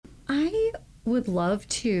I would love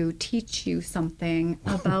to teach you something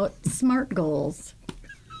about SMART goals.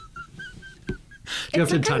 You have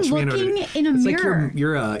to touch me in order. In a mirror.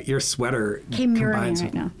 Like your sweater combines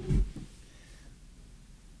right now.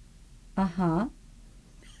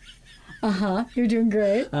 You're doing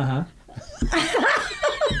great. And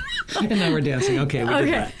now we're dancing. Okay, we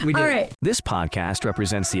did that. We did. All right. This podcast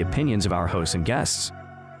represents the opinions of our hosts and guests.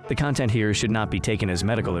 The content here should not be taken as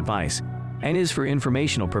medical advice and is for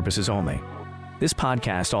informational purposes only. This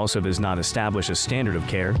podcast also does not establish a standard of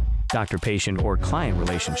care, doctor-patient, or client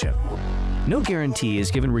relationship. No guarantee is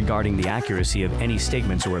given regarding the accuracy of any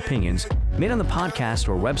statements or opinions made on the podcast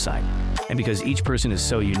or website. And because each person is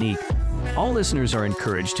so unique, all listeners are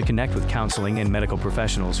encouraged to connect with counseling and medical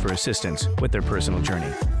professionals for assistance with their personal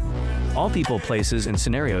journey. All people, places, and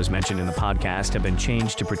scenarios mentioned in the podcast have been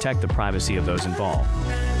changed to protect the privacy of those involved.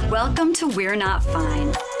 Welcome to We're Not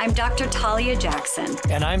Fine. I'm Dr. Talia Jackson.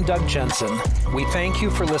 And I'm Doug Jensen. We thank you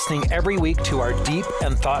for listening every week to our deep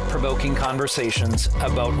and thought-provoking conversations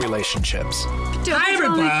about relationships. Hi,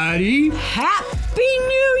 everybody. Happy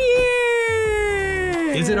New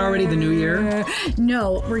Year! Is it already the new year?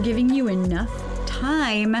 No, we're giving you enough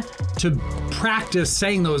time to practice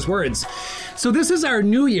saying those words. So this is our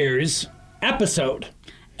New Year's episode.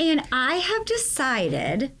 And I have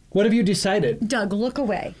decided... What have you decided? Doug, look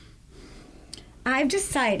away. I've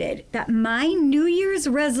decided that my New Year's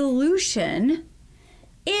resolution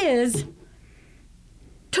is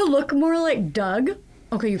to look more like Doug.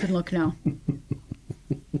 Okay, you can look now.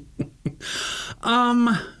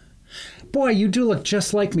 Boy, you do look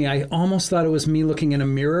just like me. I almost thought it was me looking in a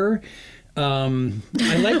mirror. I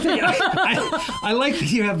like that. I like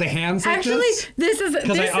that you have the hands like this. Actually, this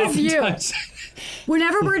is you.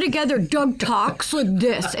 Whenever we're together, Doug talks like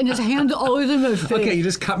this, and his hand's always in my face. Okay, you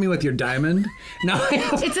just cut me with your diamond. No,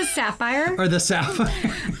 it's a sapphire. Or the sapphire.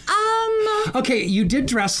 Okay, you did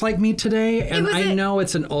dress like me today, and I know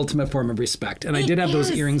it's an ultimate form of respect. And I did have those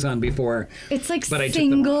earrings on before. It's like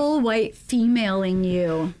single white femaling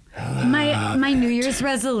you. My New Year's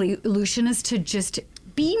resolution is to just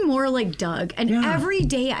be more like Doug. And every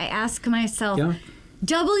day I ask myself,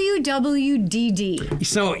 WWDD.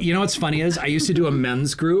 So, you know what's funny is I used to do a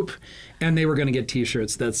men's group, and they were going to get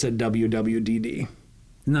T-shirts that said WWDD.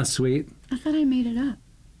 Isn't that sweet? I thought I made it up.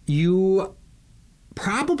 You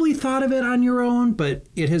probably thought of it on your own, but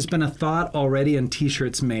it has been a thought already and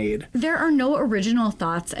T-shirts made. There are no original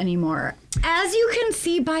thoughts anymore. As you can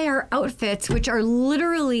see by our outfits, which are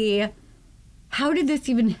literally... How did this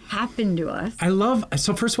even happen to us?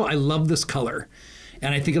 So first of all, I love this color.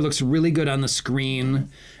 And I think it looks really good on the screen.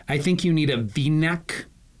 I think you need a V-neck.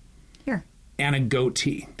 Here. And a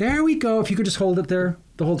goatee. There we go. If you could just hold it there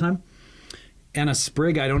the whole time. And a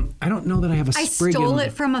sprig. I don't know that I have a sprig. I stole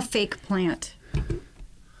it from a fake plant.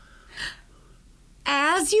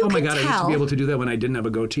 As you can tell. Oh my God, I used to be able to do that when I didn't have a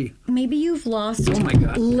goatee. Maybe you've lost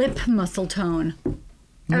lip muscle tone.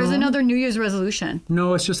 There's another New Year's resolution.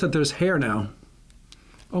 No, it's just that there's hair now.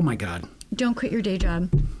 Oh my God. Don't quit your day job.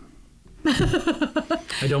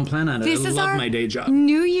 I don't plan on it. I love my day job.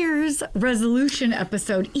 New Year's resolution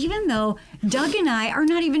episode, even though Doug and I are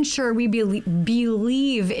not even sure we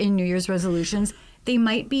believe in New Year's resolutions, they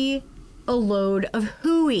might be a load of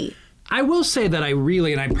hooey. I will say that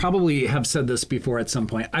and I probably have said this before at some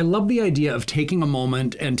point, I love the idea of taking a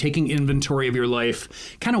moment and taking inventory of your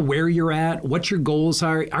life, kind of where you're at, what your goals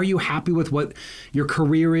are. Are you happy with what your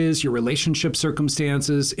career is, your relationship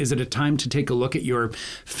circumstances? Is it a time to take a look at your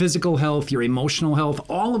physical health, your emotional health?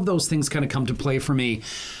 All of those things kind of come to play for me.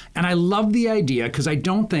 And I love the idea because I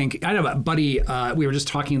have a buddy, we were just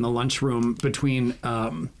talking in the lunchroom between...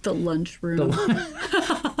 The lunchroom.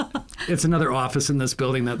 It's another office in this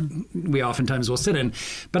building that we oftentimes will sit in.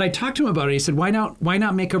 But I talked to him about it. He said, why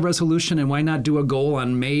not make a resolution and why not do a goal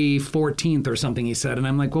on May 14th or something, he said. And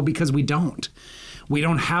I'm like, well, because we don't. We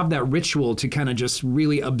don't have that ritual to kind of just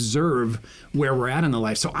really observe where we're at in the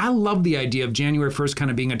life. So I love the idea of January 1st kind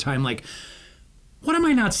of being a time like, what am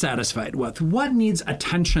I not satisfied with? What needs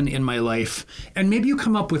attention in my life? And maybe you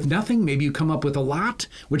come up with nothing. Maybe you come up with a lot,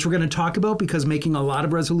 which we're going to talk about because making a lot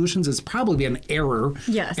of resolutions is probably an error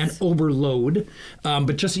and overload.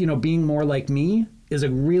 But just, being more like me is a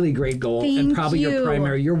really great goal. And probably your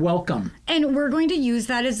primary. You're welcome. And we're going to use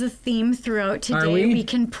that as a theme throughout today. Are we? We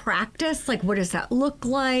can practice, like, what does that look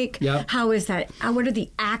like? Yep. How is that? What are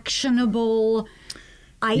the actionable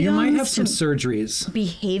items? You might have some surgeries.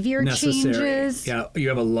 Behavior necessary. Changes. Yeah, you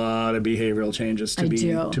have a lot of behavioral changes to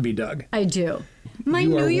be Doug. I do. My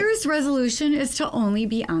New Year's resolution is to only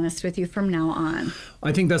be honest with you from now on.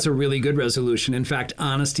 I think that's a really good resolution. In fact,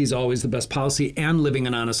 honesty is always the best policy, and living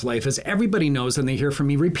an honest life, as everybody knows and they hear from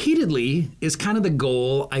me repeatedly, is kind of the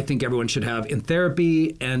goal I think everyone should have in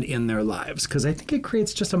therapy and in their lives, because I think it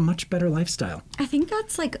creates just a much better lifestyle. I think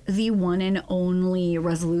that's like the one and only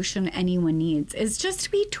resolution anyone needs, is just to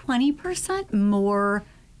be 20% more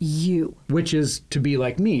you. Which is to be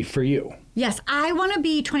like me for you. Yes, I want to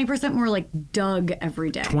be 20% more like Doug every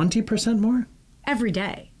day. 20% more? Every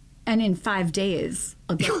day. And in 5 days,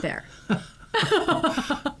 I'll get there.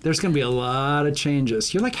 There's going to be a lot of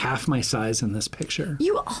changes. You're like half my size in this picture.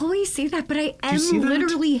 You always say that, but I am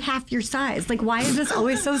literally half your size. Like, why is this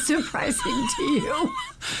always so surprising to you?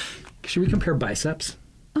 Should we compare biceps?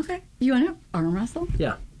 Okay. You want to arm wrestle?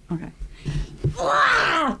 Yeah. Okay.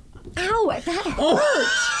 Ah! Ow, that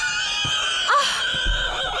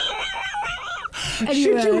hurt.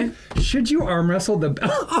 Anyway. Should you arm wrestle the...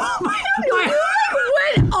 Oh my God. You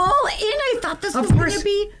went all in. I thought this was going to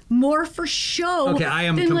be more for show. Okay, I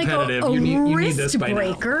am than competitive. Like a you need this by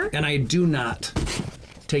breaker. now. And I do not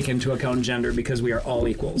take into account gender because we are all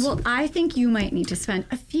equals. Well, I think you might need to spend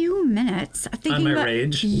a few minutes thinking on my about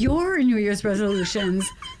rage. Your New Year's resolutions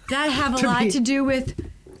that have a lot to do with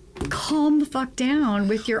calm the fuck down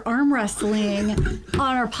with your arm wrestling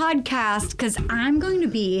on our podcast, because I'm going to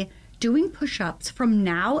be doing push-ups from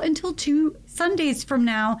now until 2 Sundays from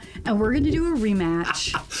now, and we're going to do a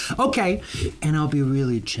rematch. Okay. And I'll be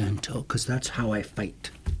really gentle, because that's how I fight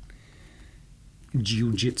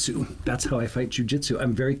jiu-jitsu. That's how I fight jiu-jitsu.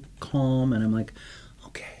 I'm very calm, and I'm like,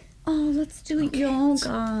 okay. Oh, let's do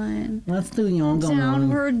yoga. Let's do yoga.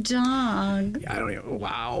 Downward dog. I don't even,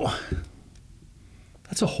 wow.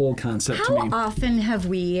 That's a whole concept to me. How often have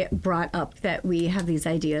we brought up that we have these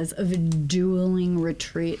ideas of dueling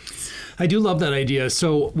retreats? I do love that idea.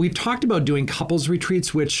 So we've talked about doing couples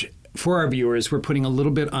retreats, which for our viewers, we're putting a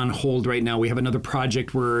little bit on hold right now. We have another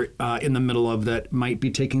project we're in the middle of that might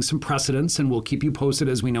be taking some precedence, and we'll keep you posted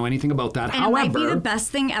as we know anything about that. And however, it might be the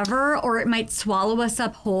best thing ever, or it might swallow us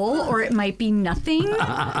up whole, or it might be nothing,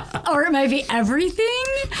 or it might be everything.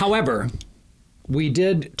 However, we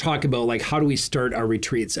did talk about, like, how do we start our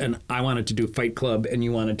retreats? And I wanted to do Fight Club, and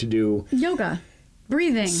you wanted to do yoga,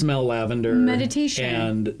 breathing, smell lavender, meditation,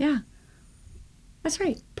 and yeah, that's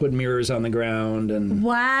right. Put mirrors on the ground and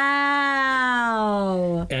wow,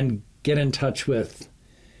 and get in touch with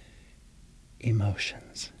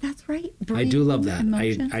emotions. That's right. I do love that.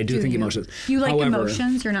 I do think emotions. You like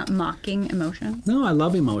emotions? You're not mocking emotions? No, I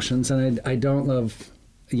love emotions, and I don't love.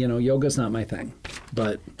 Yoga's not my thing,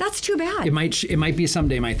 but that's too bad. It might be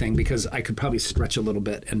someday my thing, because I could probably stretch a little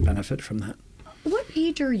bit and benefit from that. What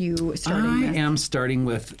page are you starting with? I am starting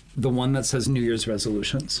with the one that says New Year's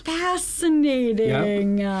resolutions.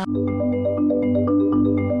 Fascinating. Yep.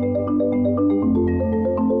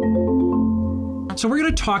 So we're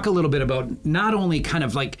going to talk a little bit about not only kind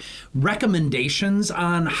of like recommendations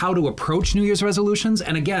on how to approach New Year's resolutions,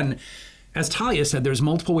 and again, as Talia said, there's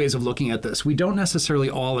multiple ways of looking at this. We don't necessarily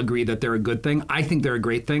all agree that they're a good thing. I think they're a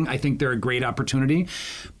great thing. I think they're a great opportunity.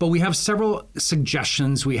 But we have several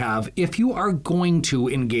suggestions we have. If you are going to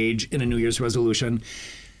engage in a New Year's resolution,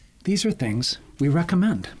 these are things we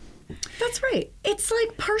recommend. That's right. It's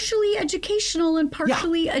like partially educational and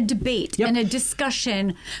partially a debate and a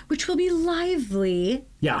discussion, which will be lively.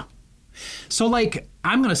 Yeah. So, like,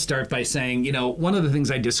 I'm going to start by saying, one of the things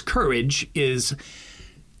I discourage is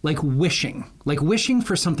wishing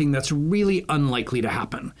for something that's really unlikely to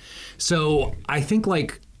happen. So I think,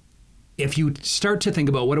 if you start to think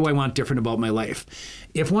about, what do I want different about my life?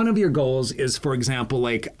 If one of your goals is, for example,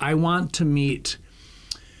 I want to meet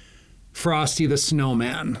Frosty the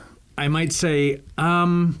Snowman, I might say,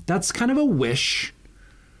 that's kind of a wish.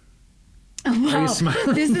 Wow. Are you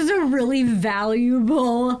smiling? This is a really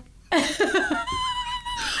valuable...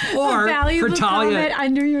 Or for Talia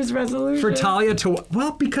on New Year's resolution. For Talia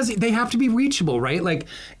because they have to be reachable, right?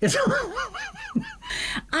 It's.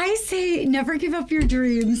 I say, never give up your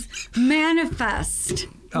dreams. Manifest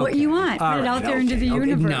what you want. Put it out there into the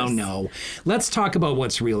universe. No. Let's talk about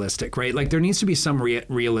what's realistic, right? There needs to be some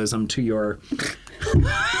realism to your.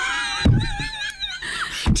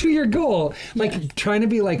 To your goal, trying to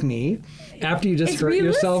be like me after you just hurt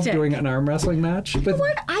yourself doing an arm wrestling match. But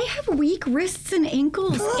what? I have weak wrists and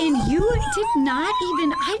ankles, and you did not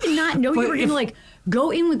even. I did not know you were going to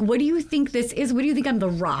go in. What do you think this is? What do you think I'm, The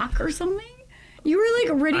Rock or something? You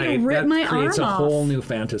were ready to rip my arm off. That creates a whole new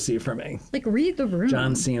fantasy for me. Read the room.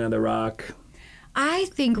 John Cena, The Rock. I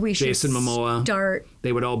think we should Jason Momoa. Start.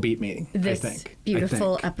 They would all beat me. This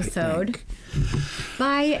beautiful episode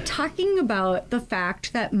by talking about the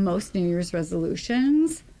fact that most New Year's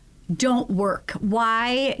resolutions don't work?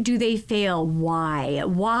 Why do they fail? Why?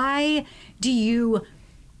 Why do you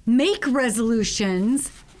make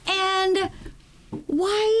resolutions, and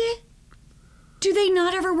why do they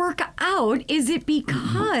not ever work out? Is it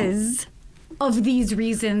because of these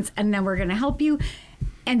reasons? And then we're going to help you.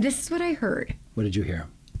 And this is what I heard. What did you hear?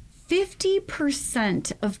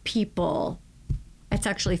 50% of people, it's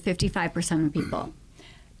actually 55% of people,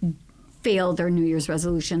 fail their New Year's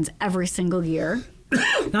resolutions every single year.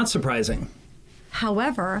 Not surprising.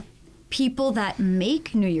 However, people that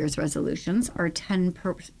make New Year's resolutions are 10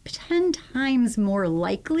 times more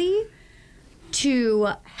likely to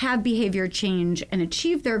have behavior change and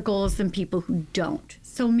achieve their goals than people who don't.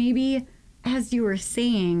 So maybe, as you were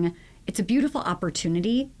saying, it's a beautiful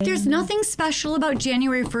opportunity. There's nothing special about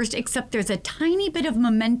January 1st except there's a tiny bit of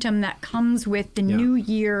momentum that comes with the new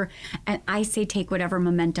year. And I say take whatever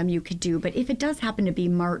momentum you could do. But if it does happen to be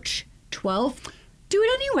March 12th, do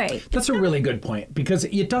it anyway. That's a really good point, because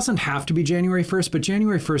it doesn't have to be January 1st, but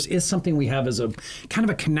January 1st is something we have as a kind of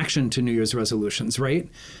a connection to New Year's resolutions, right?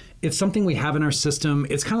 It's something we have in our system.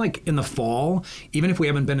 It's kind of like in the fall, even if we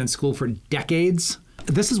haven't been in school for decades.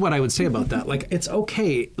 This is what I would say about that. Like, it's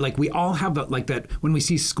okay. Like, we all have that, like that when we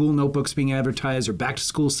see school notebooks being advertised or back to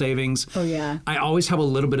school savings. Oh, yeah. I always have a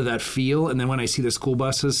little bit of that feel. And then when I see the school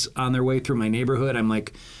buses on their way through my neighborhood, I'm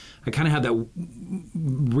like, I kind of have that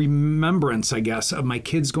remembrance, I guess, of my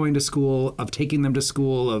kids going to school, of taking them to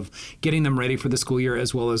school, of getting them ready for the school year,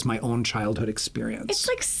 as well as my own childhood experience. It's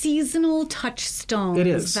like seasonal touchstones. It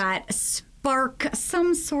is. That spark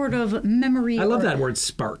some sort of memory. I love that word,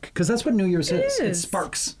 spark, because that's what New Year's is. It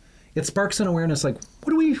sparks. It sparks an awareness like,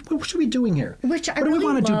 what should we be doing here? Which I what do we really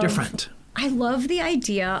want to do love. different? I love the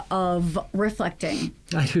idea of reflecting.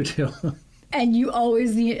 I do too. And you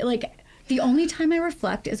always need, like, the only time I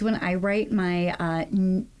reflect is when I write my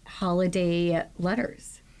holiday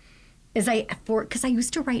letters. Because I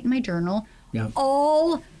used to write in my journal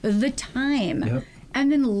all the time. Yep.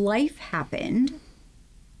 And then life happened,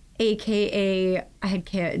 AKA I had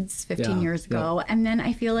kids 15 years ago. And then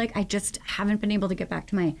I feel like I just haven't been able to get back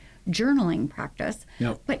to my journaling practice.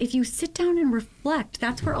 Yep. But if you sit down and reflect,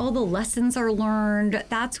 that's where all the lessons are learned.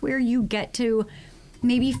 That's where you get to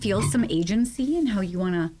maybe feel some agency in how you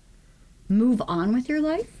want to move on with your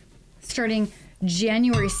life. Starting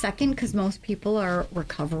January 2nd, because most people are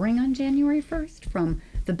recovering on January 1st from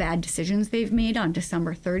the bad decisions they've made on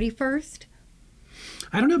December 31st.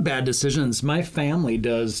 I don't have bad decisions. My family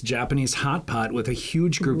does Japanese hot pot with a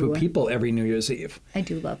huge group of people every New Year's Eve. I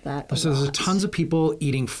do love that. So there's tons of people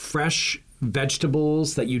eating fresh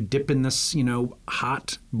vegetables that you dip in this,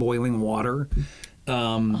 hot boiling water.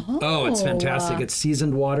 It's fantastic. It's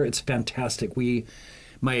seasoned water. It's fantastic.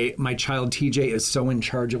 My child TJ is so in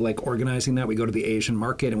charge of like organizing that. We go to the Asian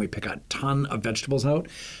market and we pick a ton of vegetables out.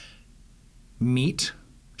 Meat,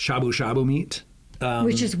 shabu meat.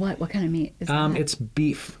 Which is what? What kind of meat is that? It's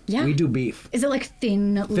beef. Yeah. We do beef. Is it like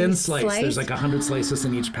thin slice? There's like 100 slices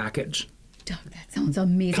in each package. Doug, that sounds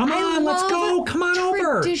amazing. Come on, let's go. Come on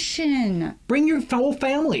over. Tradition. Bring your whole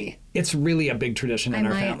family. It's really a big tradition in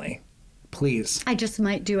our might. family. Please. I just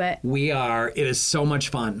might do it. It is so much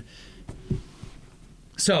fun.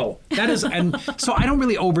 So that is, and so I don't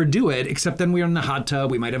really overdo it, except then we're in the hot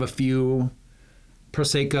tub. We might have a few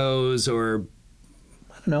Proseccos or,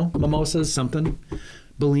 I don't know, mimosas, something,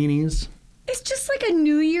 Bellinis. It's just like a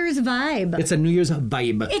New Year's vibe. It's a New Year's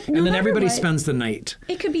vibe. And then everybody spends the night.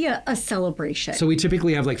 It could be a celebration. So we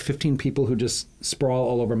typically have like 15 people who just sprawl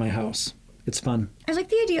all over my house. It's fun. I like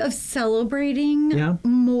the idea of celebrating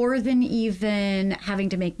more than even having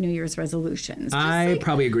to make New Year's resolutions. I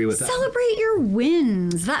probably agree with that. Celebrate your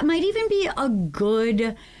wins. That might even be a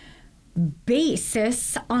good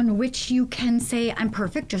basis on which you can say, I'm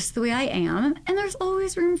perfect just the way I am. And there's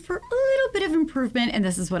always room for a little bit of improvement. And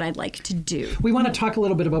this is what I'd like to do. We want to talk a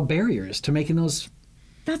little bit about barriers to making those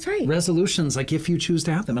That's right. resolutions, like if you choose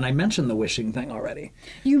to have them. And I mentioned the wishing thing already.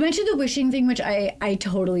 You mentioned the wishing thing, which I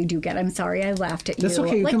totally do get. I'm sorry I laughed at you. That's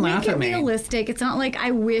okay. You can laugh at me. Make it realistic. It's not like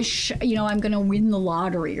I wish, I'm going to win the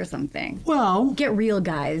lottery or something. Well, Get real,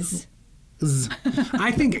 guys.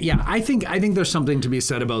 I think there's something to be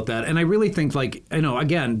said about that. And I really think,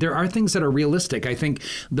 again, there are things that are realistic. I think,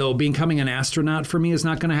 though, becoming an astronaut for me is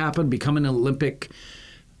not going to happen. Becoming an Olympic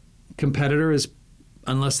competitor is,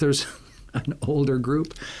 unless there's an older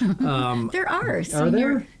group. There are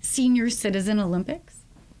senior citizen Olympics.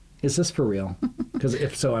 Is this for real? Because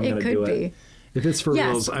if so, I'm going to do it. Be. If it's for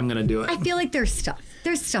reals, I'm going to do it. I feel like there's stuff.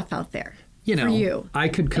 There's stuff out there. For you. I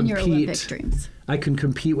could compete. In your Olympic dreams. I can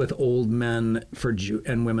compete with old men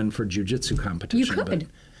and women for jiu-jitsu competition. You could. But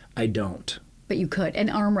I don't. But you could. And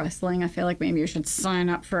arm wrestling, I feel like maybe you should sign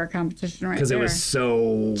up for a competition right there. Because it was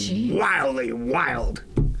so wildly wild.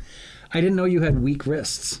 I didn't know you had weak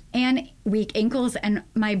wrists. And weak ankles, and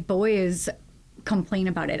my boys complain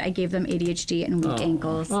about it. I gave them ADHD and weak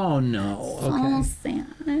ankles. Oh, no. Okay. Oh, sad.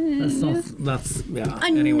 Yeah.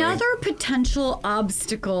 Another potential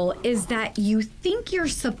obstacle is that you think you're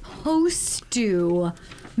supposed to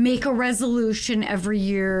make a resolution every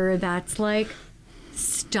year that's like,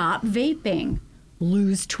 stop vaping,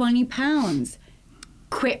 lose 20 pounds,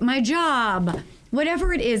 quit my job,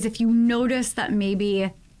 whatever it is. If you notice that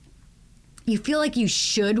maybe you feel like you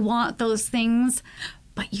should want those things,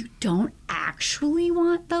 but you don't actually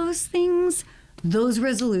want those things, those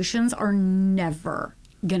resolutions are never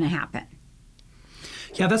going to happen.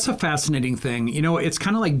 Yeah, that's a fascinating thing. You know, it's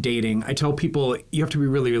kind of like dating. I tell people you have to be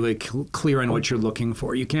really, really clear on what you're looking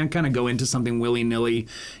for. You can't kind of go into something willy-nilly.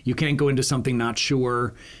 You can't go into something not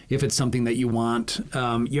sure if it's something that you want.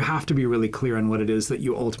 You have to be really clear on what it is that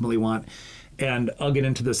you ultimately want. And I'll get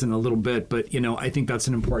into this in a little bit, but, you know, I think that's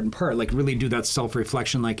an important part. Like, really do that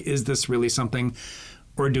self-reflection. Like, is this really something,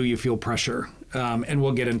 or do you feel pressure? And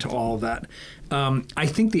we'll get into all of that. I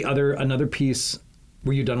think another piece.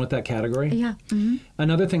 Were you done with that category? Yeah. Mm-hmm.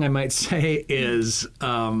 Another thing I might say is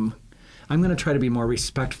I'm going to try to be more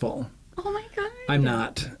respectful. Oh, my God. I'm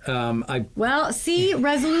not. Well, see,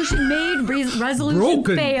 resolution made, resolution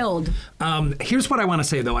Broken. failed. Here's what I want to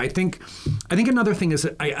say, though. I think another thing is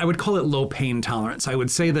that I would call it low pain tolerance. I would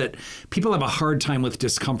say that people have a hard time with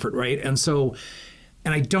discomfort, right? And so...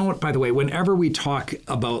 And I don't, by the way, whenever we talk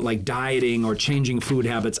about like dieting or changing food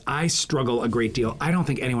habits, I struggle a great deal. I don't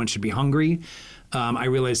think anyone should be hungry. I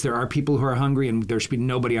realize there are people who are hungry, and there should be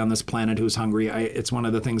nobody on this planet who's hungry. It's one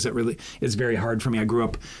of the things that really is very hard for me. I grew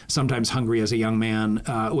up sometimes hungry as a young man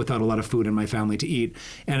without a lot of food in my family to eat,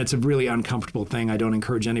 and it's a really uncomfortable thing. I don't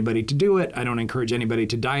encourage anybody to do it. I don't encourage anybody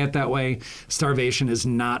to diet that way. Starvation is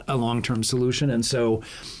not a long-term solution, and so,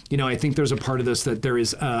 you know, I think there's a part of this that there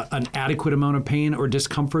is an adequate amount of pain or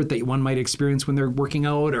discomfort that one might experience when they're working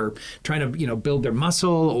out or trying to, you know, build their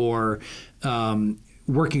muscle or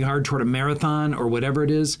working hard toward a marathon or whatever it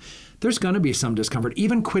is. There's going to be some discomfort.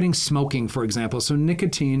 Even quitting smoking, for example. So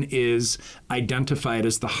nicotine is identified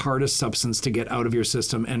as the hardest substance to get out of your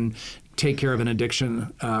system and take care of an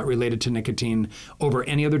addiction related to nicotine over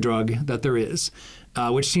any other drug that there is,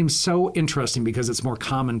 which seems so interesting because it's more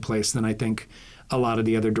commonplace than I think a lot of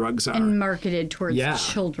the other drugs are. And marketed towards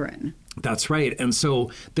children. That's right. And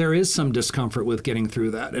so there is some discomfort with getting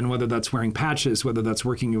through that. And whether that's wearing patches, whether that's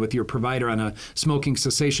working with your provider on a smoking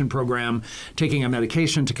cessation program, taking a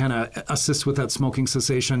medication to kind of assist with that smoking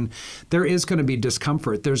cessation, there is going to be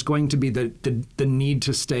discomfort. There's going to be the need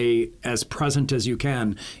to stay as present as you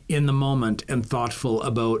can in the moment and thoughtful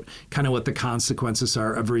about kind of what the consequences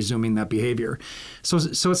are of resuming that behavior. So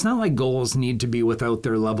it's not like goals need to be without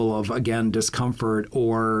their level of, again, discomfort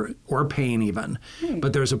or pain even. Right.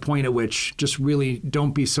 But there's a point at which just really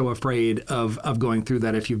don't be so afraid of going through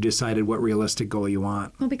that if you've decided what realistic goal you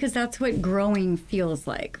want. Well, because that's what growing feels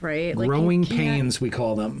like, right? Growing pains, we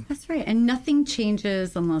call them. That's right. And nothing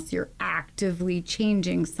changes unless you're actively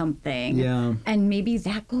changing something. Yeah. And maybe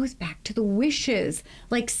that goes back to the wishes,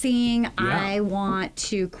 like saying, I want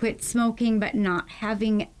to quit smoking, but not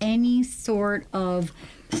having any sort of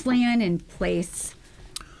plan in place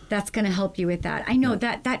that's going to help you with that. I know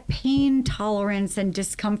that pain tolerance and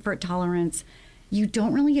discomfort tolerance, you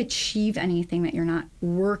don't really achieve anything that you're not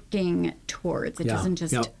working towards. It doesn't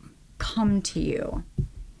just come to you.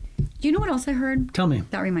 Do you know what else I heard? Tell me.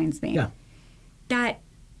 That reminds me. Yeah. That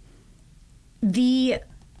the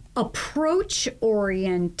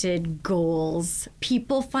approach-oriented goals,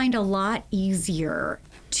 people find a lot easier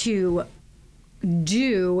to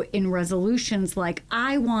do in resolutions like,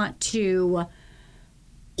 I want to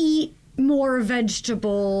eat more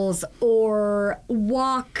vegetables or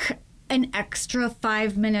walk an extra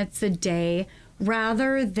 5 minutes a day,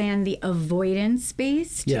 rather than the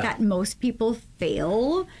avoidance-based that most people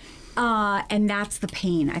fail. And that's the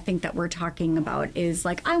pain I think that we're talking about, is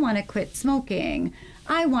like, I want to quit smoking.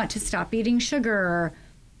 I want to stop eating sugar.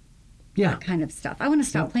 That kind of stuff. I want to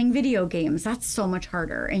stop playing video games. That's so much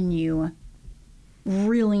harder. And you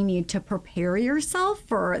really need to prepare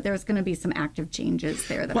yourself, or there's going to be some active changes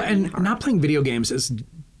there that are really hard. Not playing video games is,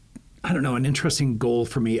 I don't know, an interesting goal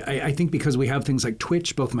for me. I think because we have things like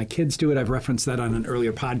Twitch, both my kids do it. I've referenced that on an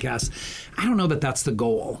earlier podcast. I don't know that that's the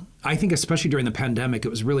goal. I think especially during the pandemic, it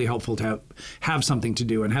was really helpful to have something to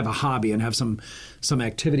do and have a hobby and have some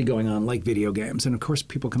activity going on like video games. And of course,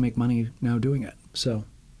 people can make money now doing it. So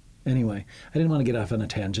anyway, I didn't want to get off on a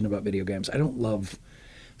tangent about video games. I don't love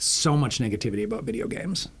so much negativity about video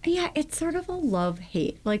games. Yeah, it's sort of a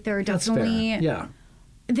love-hate. Like, there are That's definitely... fair. Yeah.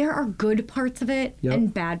 There are good parts of it Yep.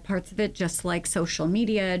 and bad parts of it, just like social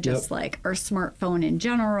media, just Yep. like our smartphone in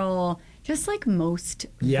general, just like most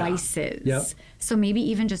vices. Yep. So maybe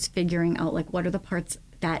even just figuring out like what are the parts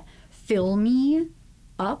that fill me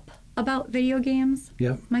up about video games.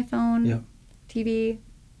 Yep. My phone, Yep. TV,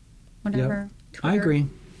 whatever. Yep. I agree.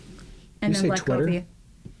 And You then say let go Twitter? of the...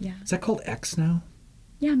 Yeah. Is that called X now?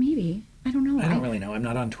 Yeah, maybe. I don't know. I don't really know. I'm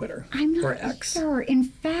not on Twitter. I'm not or X. either. In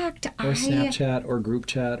fact, Or Snapchat or group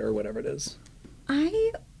chat or whatever it is.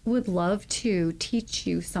 I would love to teach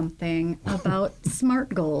you something about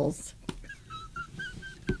SMART goals.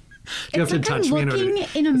 You have to like touch I'm me in order. looking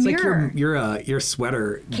in a it's mirror. like your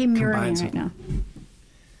sweater Okay, mirroring combines right now.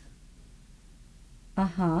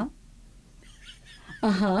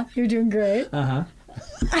 You're doing great.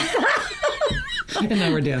 And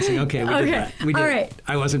now we're dancing. Okay, we did Okay, that. We did all it. right.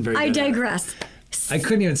 I wasn't very good I at it. digress. I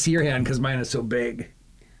couldn't even see your hand because mine is so big.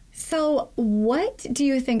 So, what do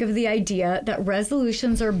you think of the idea that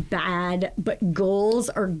resolutions are bad, but goals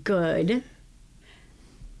are good?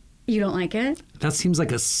 You don't like it? That seems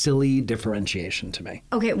like a silly differentiation to me.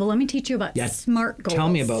 Okay, well, let me teach you about SMART goals. Tell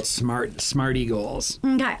me about smarty goals.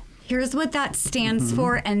 Okay, here's what that stands Mm-hmm.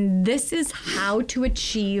 for, and this is how to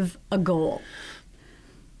achieve a goal.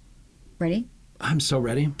 Ready? I'm so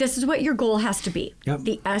ready. This is what your goal has to be. Yep.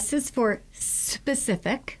 The S is for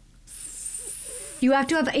specific. You have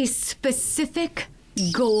to have a specific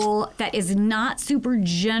goal that is not super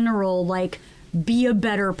general, like be a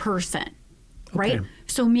better person, right? Okay.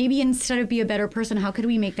 So maybe instead of be a better person, how could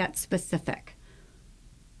we make that specific?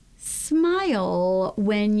 Smile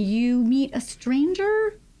when you meet a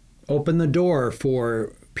stranger. Open the door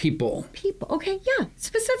for people. People. Okay, yeah,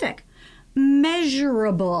 specific.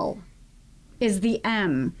 Measurable is the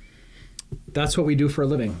M. That's what we do for a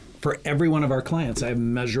living. For every one of our clients, I have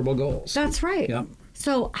measurable goals. That's right. Yep.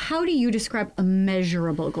 So how do you describe a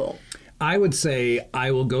measurable goal? I would say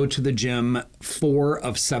I will go to the gym 4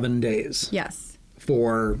 of 7 days Yes.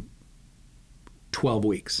 for 12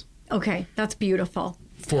 weeks. Okay, that's beautiful.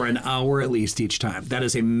 For an hour at least each time. That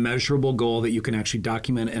is a measurable goal that you can actually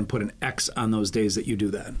document and put an X on those days that you do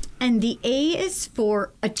that. And the A is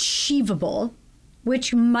for achievable,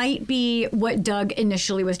 which might be what Doug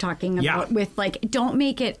initially was talking about Yeah. with like, don't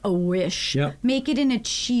make it a wish. Yep. Make it an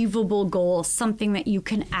achievable goal, something that you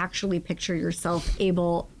can actually picture yourself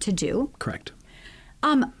able to do. Correct.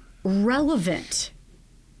 Relevant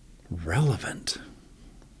Relevant.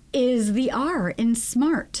 is the R in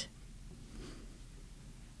SMART.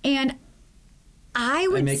 And I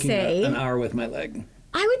I'm would making say... an hour with my leg.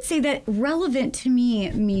 I would say that relevant to me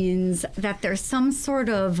means that there's some sort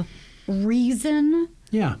of reason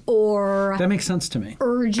Yeah. or That makes sense to me.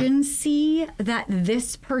 urgency that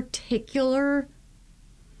this particular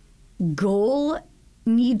goal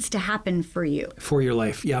needs to happen for you. For your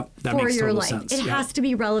life. Yep. That for makes your total life. sense. It Yep. has to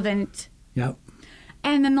be relevant. Yep.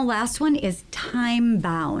 And then the last one is time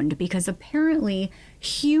bound, because apparently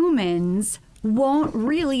humans won't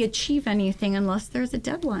really achieve anything unless there's a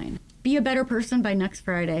deadline. Be a better person by next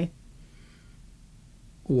Friday.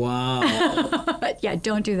 Wow. But yeah,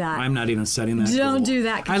 don't do that. I'm not even setting that. Don't goal. do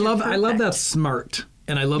that, 'cause I you're love that perfect. SMART.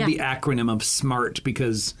 And I love Yeah. the acronym of SMART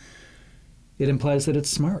because it implies that it's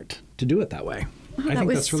smart to do it that way. Oh, I that think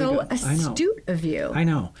was that's really so good. I know. astute of you. I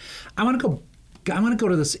know. I want to go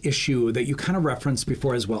to this issue that you kind of referenced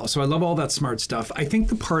before as well. So I love all that smart stuff. I think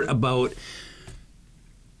the part about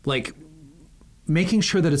like making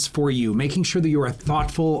sure that it's for you, making sure that you are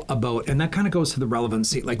thoughtful about, and that kind of goes to the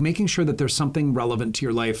relevancy, like making sure that there's something relevant to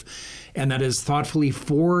your life and that is thoughtfully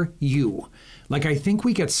for you. Like I think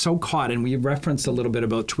we get so caught, and we referenced a little bit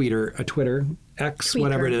about Twitter, X, Tweaker.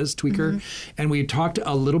 whatever it is, Tweaker. And we talked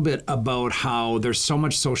a little bit about how there's so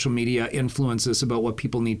much social media influences about what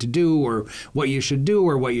people need to do or what you should do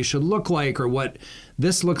or what you should look like or what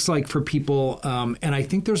this looks like for people. And I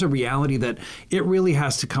think there's a reality that it really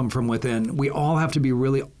has to come from within. We all have to be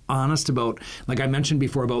really honest about, like I mentioned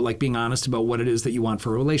before, about like being honest about what it is that you want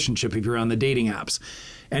for a relationship if you're on the dating apps.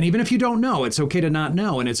 And even if you don't know, it's okay to not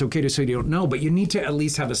know, and it's okay to say you don't know, but you need to at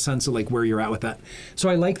least have a sense of like where you're at with that. So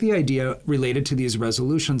I like the idea related to these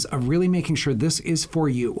resolutions of really making sure this is for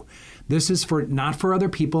you. This is for not for other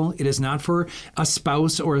people. It is not for a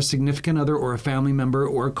spouse or a significant other or a family member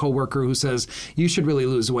or a coworker who says you should really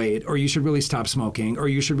lose weight or you should really stop smoking or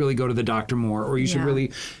you should really go to the doctor more or you should Yeah.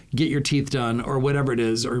 really get your teeth done or whatever it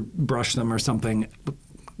is or brush them or something.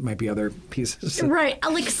 Might be other pieces. Right.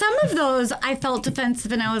 Like some of those I felt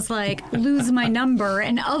defensive and I was like, lose my number.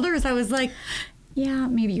 And others I was like, Yeah,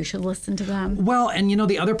 maybe you should listen to them. Well, and you know,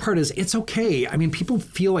 the other part is it's okay. I mean, people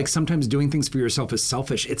feel like sometimes doing things for yourself is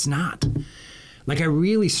selfish. It's not. Like, I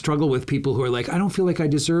really struggle with people who are like, I don't feel like I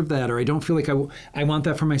deserve that, or I don't feel like I want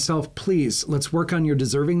that for myself. Please, let's work on your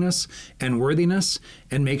deservingness and worthiness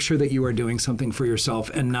and make sure that you are doing something for yourself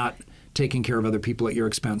and not taking care of other people at your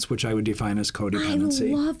expense, which I would define as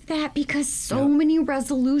codependency. I love that because so many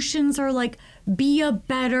resolutions are like, be a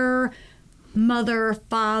better mother,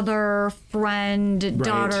 father, friend,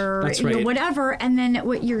 daughter, That's right. whatever. And then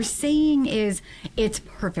what you're saying is it's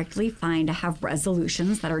perfectly fine to have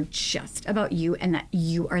resolutions that are just about you and that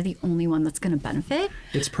you are the only one that's going to benefit.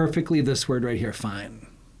 It's perfectly this word right here, fine.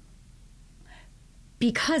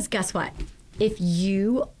 Because guess what? If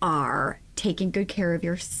you are taking good care of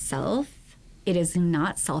yourself, it is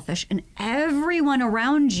not selfish, and everyone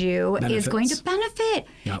around you is going to benefit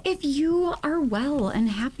if you are well and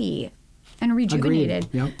happy and rejuvenated.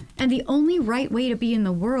 Yep. And the only right way to be in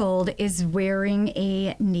the world is wearing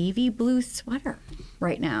a navy blue sweater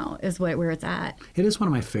right now is where it's at. It is one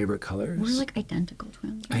of my favorite colors. We're like identical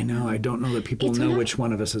twins. I know. I don't know that people know which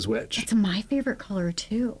one of us is which. It's my favorite color,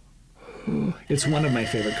 too. It's one of my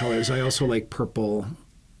favorite colors. I also like purple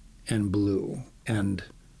and blue and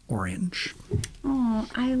orange. Oh,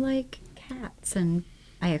 I like cats, and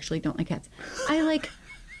I actually don't like cats. I like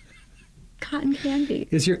cotton candy.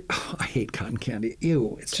 I hate cotton candy.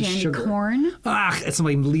 Ew, it's just Candy sugar. corn? It's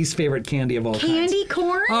my least favorite candy of all time. Candy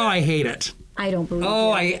corn? Oh, I hate it. I don't believe Oh,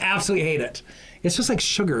 you. I absolutely hate it. It's just like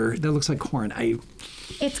sugar that looks like corn.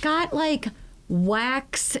 It's got like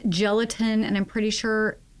wax, gelatin, and I'm pretty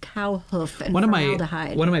sure cow hoof and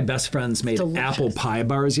formaldehyde. One of my best friends made apple pie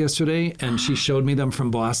bars yesterday, and she showed me them from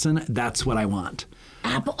Boston. That's what I want.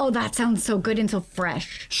 Apple? Oh, that sounds so good and so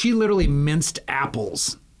fresh. She literally minced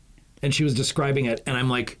apples, and she was describing it, and I'm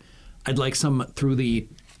like, I'd like some through the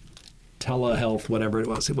telehealth, whatever it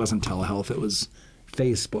was. It wasn't telehealth. It was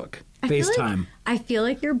Facebook. FaceTime. I feel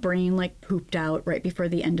like your brain like pooped out right before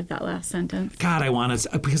the end of that last sentence. God, I want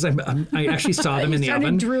to, because I actually saw them in the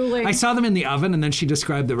oven. Drooling. I saw them in the oven, and then she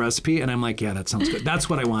described the recipe, and I'm like, yeah, that sounds good. That's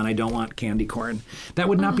what I want. I don't want candy corn. That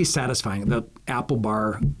would not be satisfying. The apple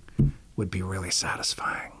bar would be really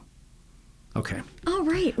satisfying. Okay. All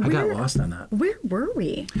right. I got lost on that. Where were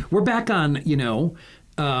we? We're back on,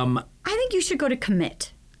 I think you should go to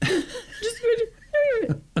commit. Just,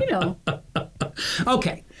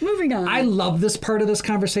 Okay. Moving on. I love this part of this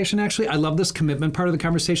conversation, actually. I love this commitment part of the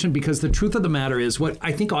conversation because the truth of the matter is what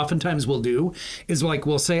I think oftentimes we'll do is like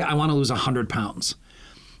we'll say, I want to lose 100 pounds.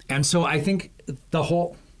 And so I think the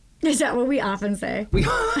whole... Is that what we often say?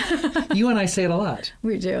 You and I say it a lot.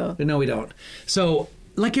 We do. No, we don't. So...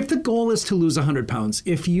 like if the goal is to lose 100 pounds,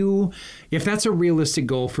 if that's a realistic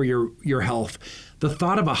goal for your health, the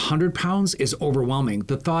thought of 100 pounds is overwhelming.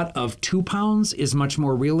 The thought of 2 pounds is much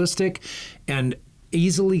more realistic and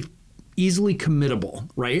easily committable,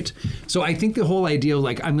 right? So I think the whole idea of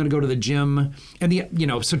like, I'm going to go to the gym and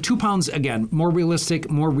so 2 pounds, again, more realistic,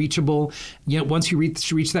 more reachable. Once you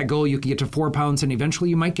reach that goal, you can get to 4 pounds and eventually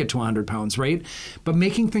you might get to 100 pounds, right? But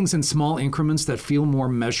making things in small increments that feel more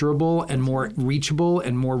measurable and more reachable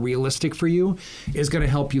and more realistic for you is going to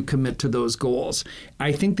help you commit to those goals.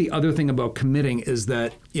 I think the other thing about committing is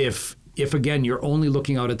that if again, you're only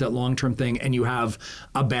looking out at that long-term thing and you have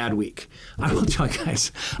a bad week. I will tell you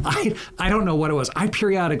guys, I don't know what it was. I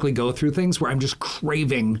periodically go through things where I'm just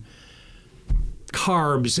craving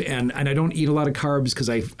carbs and I don't eat a lot of carbs because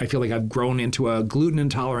I feel like I've grown into a gluten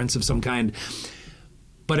intolerance of some kind.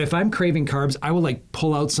 But if I'm craving carbs, I will like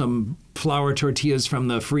pull out some flour tortillas from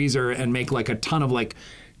the freezer and make like a ton of like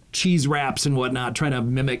cheese wraps and whatnot, trying to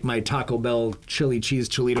mimic my Taco Bell chili cheese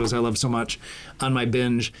Cholitos I love so much on my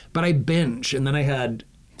binge. But I binge, and then I had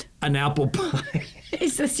an apple pie.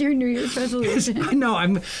 Is this your New Year's resolution?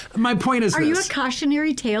 No, my point is Are you a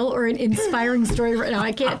cautionary tale or an inspiring story right now?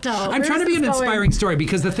 I can't tell. I'm trying to be an inspiring story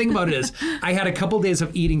because the thing about it is I had a couple days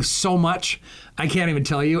of eating so much, I can't even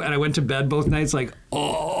tell you, and I went to bed both nights like,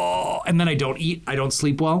 and then I don't eat, I don't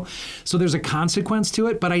sleep well. So there's a consequence to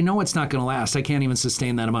it, but I know it's not going to last. I can't even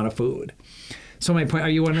sustain that amount of food. So my point, are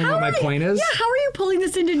you wondering what my point is? Yeah, how are you pulling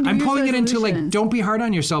this into New Year's I'm pulling it into like, resolutions? don't be hard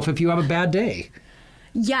on yourself if you have a bad day.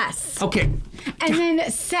 Yes. Okay. And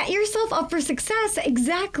then set yourself up for success.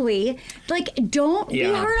 Exactly. Like, don't be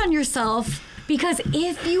hard on yourself because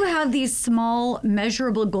if you have these small,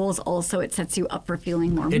 measurable goals, also it sets you up for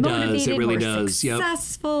feeling more motivated, it really more does.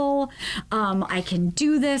 successful. I can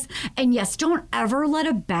do this. And yes, don't ever let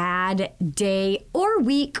a bad day or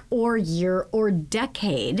week or year or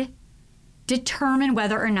decade determine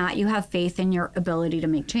whether or not you have faith in your ability to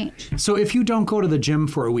make change. So if you don't go to the gym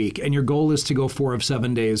for a week and your goal is to go 4 of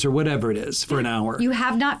 7 days or whatever it is for an hour. You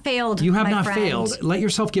have not failed. You have my not friend. failed. Let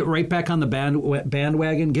yourself get right back on the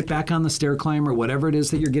bandwagon, get back on the stair climb or whatever it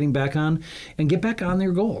is that you're getting back on, and get back on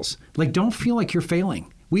your goals. Like, don't feel like you're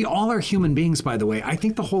failing. We all are human beings, by the way. I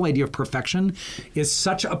think the whole idea of perfection is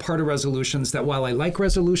such a part of resolutions that while I like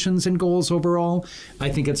resolutions and goals overall, I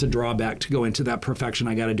think it's a drawback to go into that perfection.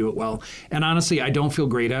 I got to do it well. And honestly, I don't feel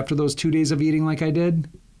great after those 2 days of eating like I did.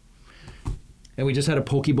 And we just had a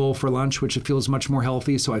poke bowl for lunch, which it feels much more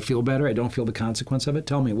healthy, so I feel better. I don't feel the consequence of it.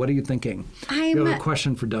 Tell me, what are you thinking? You have a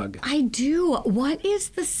question for Doug. I do. What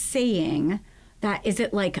is the saying that, is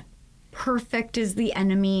it like perfect is the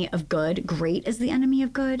enemy of good, great is the enemy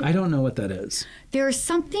of good? I don't know what that is. There's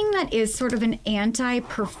something that is sort of an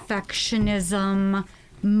anti-perfectionism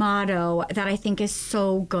motto that I think is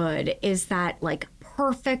so good, is that like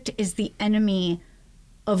perfect is the enemy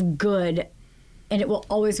of good, and it will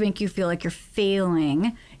always make you feel like you're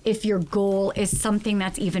failing if your goal is something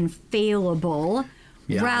that's even failable.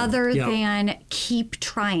 Yeah. Rather Yeah. than keep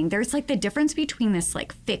trying. There's like the difference between this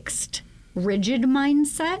like fixed, rigid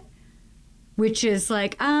mindset, which is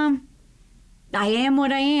like, I am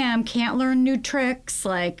what I am, can't learn new tricks.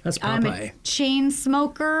 Like, That's I'm a Popeye. chain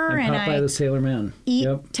smoker and Popeye I the Sailor Man. eat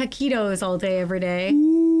Yep. taquitos all day, every day.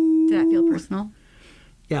 Did that feel personal?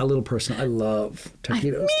 Yeah, a little personal. I love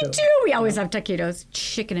taquitos Me too. We always have taquitos,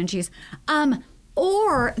 chicken and cheese.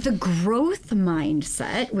 Or the growth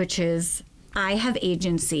mindset, which is I have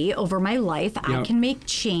agency over my life. I Yep. can make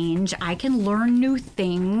change. I can learn new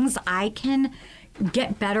things. I can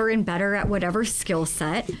get better and better at whatever skill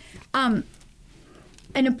set. An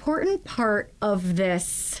important part of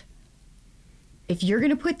this, if you're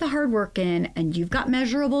going to put the hard work in and you've got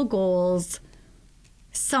measurable goals,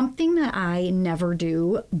 something that I never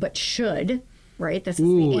do but should, right? This is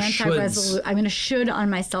Ooh, the anti-resolute. I'm going to should on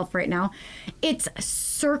myself right now. It's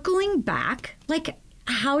circling back, like,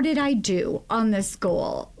 how did I do on this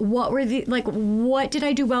goal? What did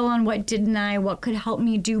I do well on? What didn't I? What could help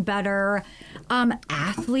me do better?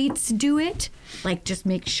 Athletes do it. Like, just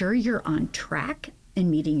make sure you're on track and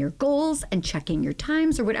meeting your goals and checking your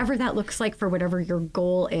times or whatever that looks like for whatever your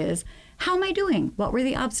goal is. How am I doing? What were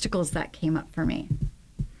the obstacles that came up for me?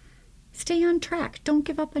 Stay on track. Don't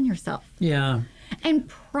give up on yourself. Yeah. And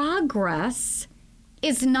progress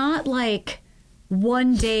is not like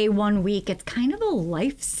one day, 1 week. It's kind of a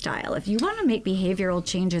lifestyle. If you want to make behavioral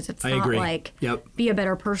changes, it's I not agree. like Yep. be a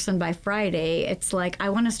better person by Friday. It's like I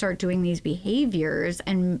want to start doing these behaviors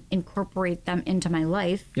and incorporate them into my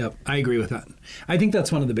life. Yep, I agree with that. I think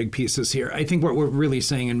that's one of the big pieces here. I think what we're really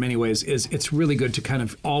saying in many ways is it's really good to kind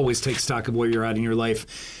of always take stock of where you're at in your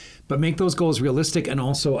life. But make those goals realistic, and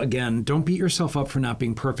also, again, don't beat yourself up for not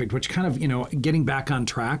being perfect, which kind of, getting back on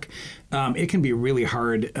track, it can be really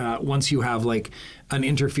hard once you have like an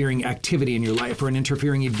interfering activity in your life or an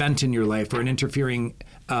interfering event in your life or an interfering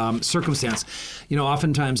circumstance.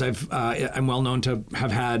 Oftentimes I'm well known to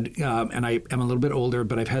have had, and I am a little bit older,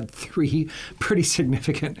 but I've had 3 pretty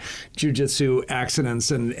significant jiu-jitsu accidents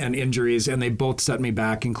and injuries, and they both set me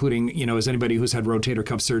back, including, as anybody who's had rotator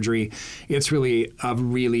cuff surgery, it's really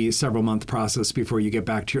a several month process before you get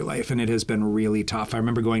back to your life. And it has been really tough. I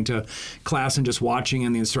remember going to class and just watching,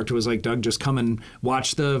 and the instructor was like, Doug, just come and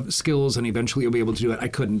watch the skills and eventually you'll be able to do it. I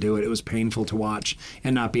couldn't do it. It was painful to watch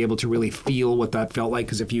and not be able to really feel what that felt like.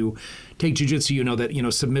 Because if you take jiu-jitsu, you know that,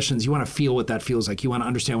 submissions, you want to feel what that feels like. You want to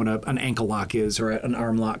understand what an ankle lock is or an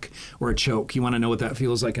arm lock or a choke. You want to know what that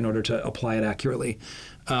feels like in order to apply it accurately.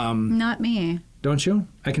 Not me. Don't you?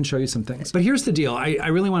 I can show you some things. But here's the deal. I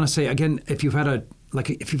really want to say, again, if you've had a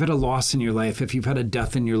loss in your life, if you've had a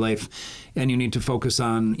death in your life and you need to focus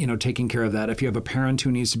on, taking care of that, if you have a parent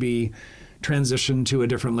who needs to be transitioned to a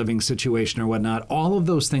different living situation or whatnot, all of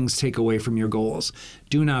those things take away from your goals.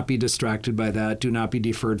 Do not be distracted by that. Do not be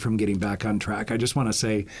deferred from getting back on track. I just want to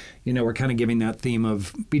say, we're kind of giving that theme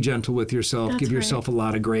of be gentle with yourself, That's give yourself a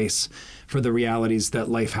lot of grace for the realities that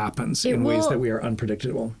life happens in ways that we are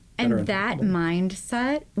unpredictable. And that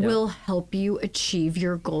mindset will help you achieve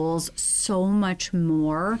your goals so much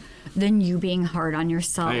more than you being hard on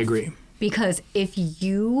yourself. I agree. Because if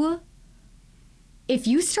you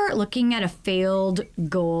start looking at a failed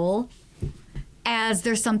goal as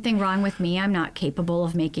there's something wrong with me, I'm not capable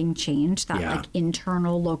of making change, that like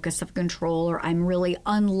internal locus of control, or I'm really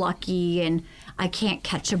unlucky and I can't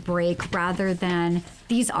catch a break, rather than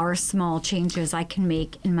these are small changes I can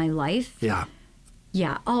make in my life. Yeah.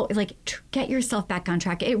 Yeah. Oh, get yourself back on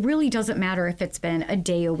track. It really doesn't matter if it's been a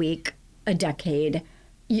day, a week, a decade.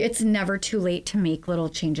 It's never too late to make little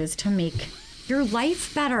changes, to make your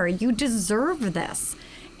life better. You deserve this.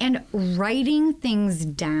 And writing things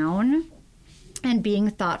down and being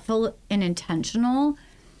thoughtful and intentional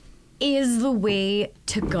is the way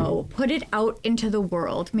to go. Put it out into the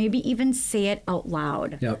world. Maybe even say it out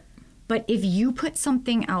loud. Yep. But if you put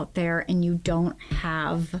something out there and you don't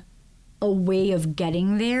have a way of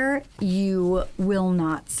getting there, you will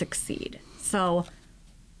not succeed. So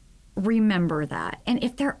remember that. And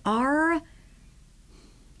if there are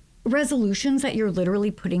resolutions that you're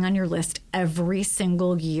literally putting on your list every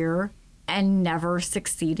single year and never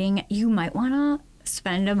succeeding, you might want to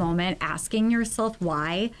spend a moment asking yourself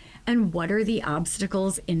why and what are the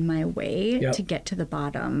obstacles in my way to get to the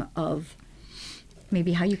bottom of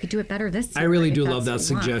maybe how you could do it better this year. I really do love that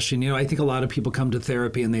suggestion. I think a lot of people come to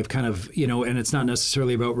therapy and they've kind of, and it's not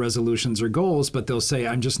necessarily about resolutions or goals, but they'll say,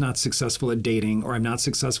 I'm just not successful at dating, or I'm not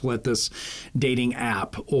successful at this dating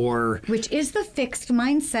app, or... Which is the fixed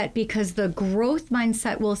mindset, because the growth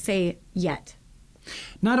mindset will say, yet.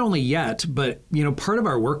 Not only yet, but, part of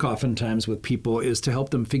our work oftentimes with people is to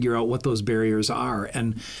help them figure out what those barriers are.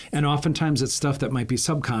 And oftentimes it's stuff that might be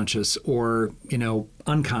subconscious or,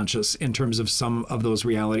 unconscious in terms of some of those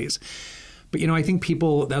realities. But, I think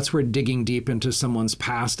that's where digging deep into someone's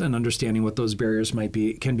past and understanding what those barriers might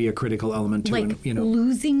be can be a critical element to it.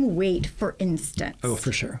 Losing weight, for instance. Oh,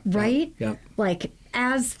 for sure. Right? Yeah. Like,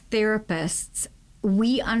 as therapists,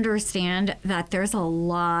 we understand that there's a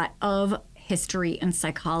lot of history and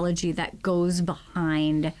psychology that goes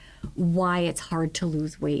behind why it's hard to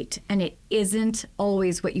lose weight. And it isn't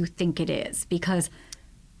always what you think it is, because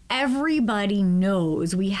everybody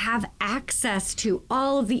knows we have access to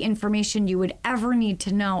all of the information you would ever need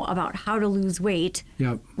to know about how to lose weight.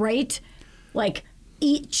 Yep. Right? Like,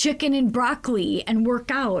 eat chicken and broccoli and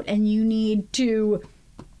work out, and you need to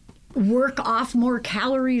work off more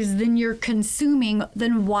calories than you're consuming.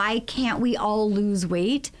 Then why can't we all lose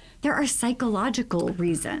weight? There are psychological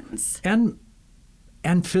reasons. And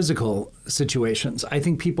physical situations. I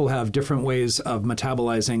think people have different ways of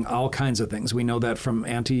metabolizing all kinds of things. We know that from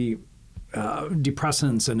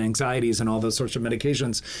antidepressants and anxieties and all those sorts of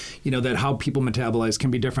medications, that how people metabolize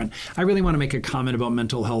can be different. I really want to make a comment about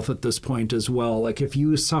mental health at this point as well. Like, if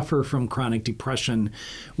you suffer from chronic depression,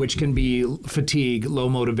 which can be fatigue, low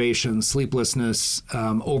motivation, sleeplessness,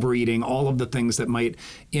 overeating, all of the things that might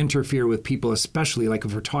interfere with people, especially like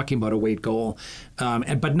if we're talking about a weight goal,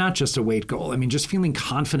 but not just a weight goal. I mean, just feeling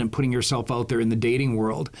confident putting yourself out there in the dating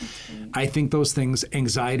world. I think those things,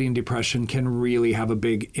 anxiety and depression, can really have a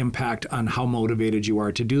big impact on how motivated you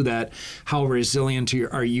are to do that, how resilient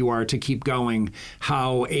you are to keep going,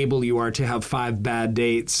 how able you are to have 5 bad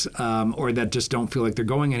dates, or that just don't feel like they're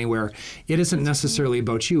going anywhere. It isn't necessarily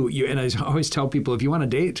about you. And I always tell people, if you want to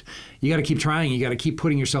date, you got to keep trying. You got to keep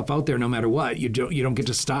putting yourself out there no matter what. You don't get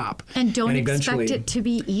to stop. And don't expect it to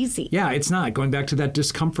be easy. Yeah, it's not. Going back to that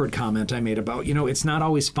discomfort comment I made about, it's not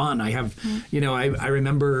always fun. I have, I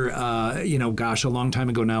remember, a long time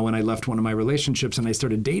ago now, when I left one of my relationships and I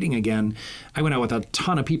started dating again, I went out with a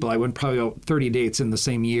ton of people. I went probably out 30 dates in the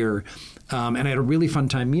same year. And I had a really fun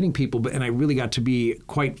time meeting people, and I really got to be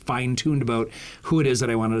quite fine-tuned about who it is that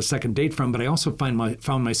I wanted a second date from. But I also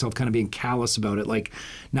found myself kind of being callous about it, like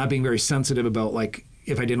not being very sensitive about, like,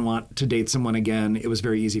 if I didn't want to date someone again, it was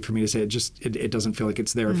very easy for me to say, it doesn't feel like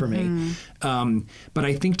it's there for me. But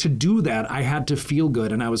I think to do that, I had to feel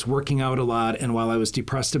good, and I was working out a lot. And while I was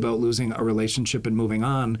depressed about losing a relationship and moving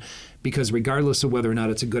on, because regardless of whether or not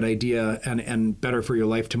it's a good idea and better for your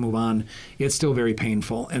life to move on, it's still very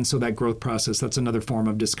painful. And so that growth process, that's another form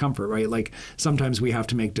of discomfort, right? Like, sometimes we have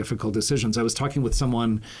to make difficult decisions. I was talking with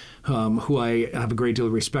someone who I have a great deal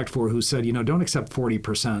of respect for, who said, don't accept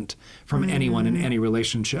 40% from anyone in any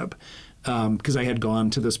relationship. Because I had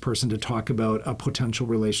gone to this person to talk about a potential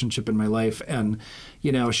relationship in my life. And,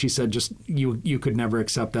 she said, just you could never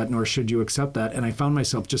accept that, nor should you accept that. And I found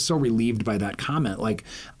myself just so relieved by that comment. Like,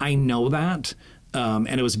 I know that. And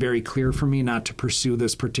it was very clear for me not to pursue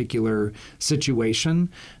this particular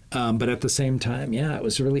situation. But at the same time, it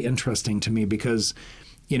was really interesting to me, because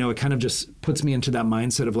it kind of just puts me into that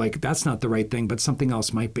mindset of, like, that's not the right thing, but something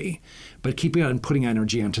else might be. But keeping on putting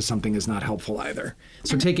energy into something is not helpful either.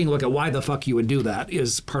 So taking a look at why the fuck you would do that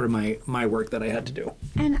is part of my work that I had to do.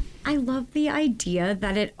 And I love the idea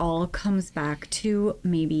that it all comes back to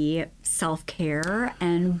maybe self-care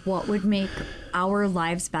and what would make our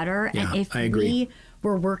lives better. Yeah, and if I agree. we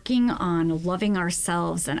were working on loving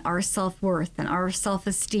ourselves and our self-worth and our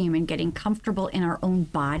self-esteem and getting comfortable in our own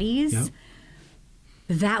bodies,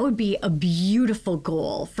 that would be a beautiful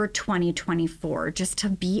goal for 2024, just to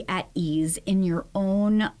be at ease in your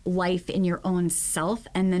own life, in your own self.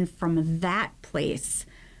 And then from that place,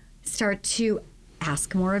 start to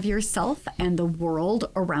ask more of yourself and the world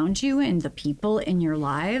around you and the people in your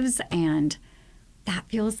lives. And that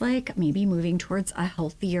feels like maybe moving towards a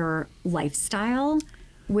healthier lifestyle,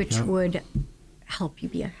 which would help you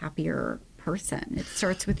be a happier person. It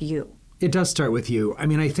starts with you. It does start with you. I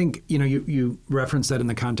mean, I think, you referenced that in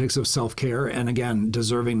the context of self-care and, again,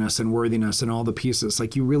 deservingness and worthiness and all the pieces.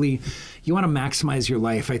 Like, you want to maximize your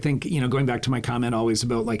life. I think, going back to my comment always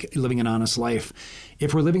about, like, living an honest life,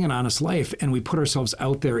 if we're living an honest life and we put ourselves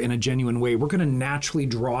out there in a genuine way, we're going to naturally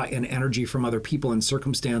draw in energy from other people and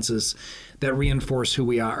circumstances that reinforce who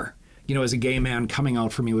we are. As a gay man, coming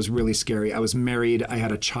out for me was really scary. I was married. I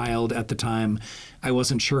had a child at the time. I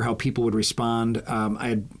wasn't sure how people would respond. I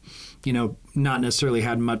had not necessarily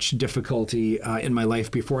had much difficulty in my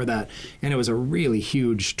life before that. And it was a really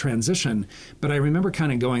huge transition. But I remember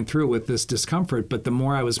kind of going through it with this discomfort. But the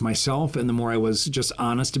more I was myself and the more I was just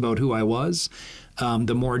honest about who I was,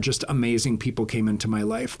 the more just amazing people came into my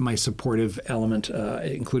life, my supportive element,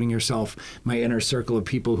 including yourself, my inner circle of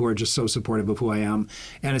people who are just so supportive of who I am.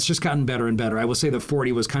 And it's just gotten better and better. I will say that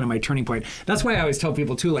 40 was kind of my turning point. That's why I always tell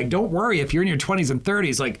people too, like, don't worry if you're in your 20s and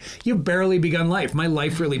 30s, like, you've barely begun life. My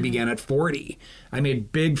life really began at 40. I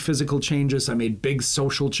made big physical changes. I made big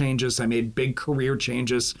social changes. I made big career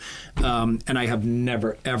changes. And I have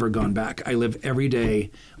never, ever gone back. I live every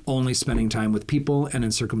day only spending time with people and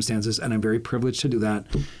in circumstances, and I'm very privileged to do that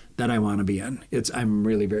I want to be in. I'm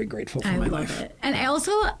really very grateful for my life. I love it. And I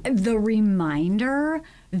also, the reminder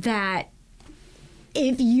that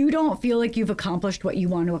if you don't feel like you've accomplished what you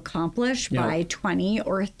want to accomplish by 20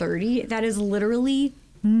 or 30, that is literally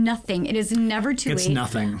nothing. It is never too late. It's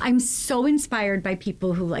nothing. I'm so inspired by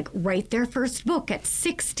people who like write their first book at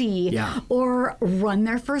 60 or run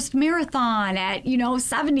their first marathon at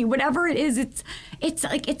 70, whatever it is. It's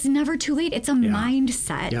like it's never too late. It's a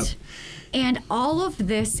mindset. Yep. And all of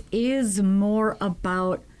this is more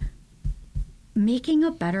about making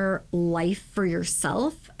a better life for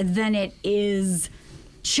yourself than it is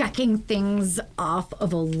checking things off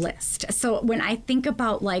of a list. So when I think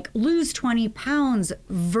about like lose 20 pounds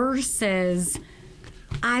versus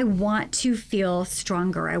I want to feel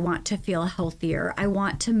stronger, I want to feel healthier, I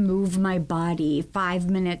want to move my body 5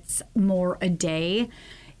 minutes more a day,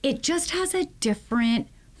 it just has a different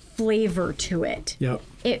flavor to it. Yep.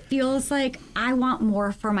 It feels like I want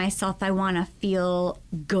more for myself. I want to feel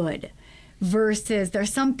good. Versus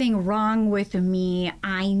there's something wrong with me.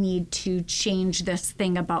 I need to change this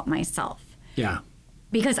thing about myself. Yeah.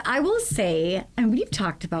 Because I will say, and we've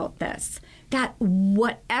talked about this, that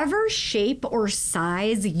whatever shape or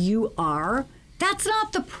size you are, that's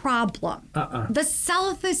not the problem. The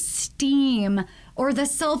self-esteem or the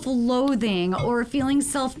self-loathing or feeling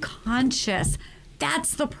self-conscious,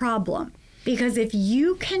 that's the problem. Because if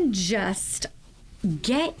you can just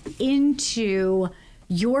get into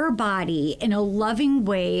your body in a loving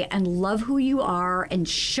way and love who you are and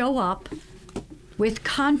show up with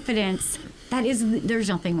confidence, there's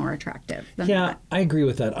nothing more attractive than that. I agree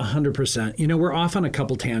with that 100%. We're off on a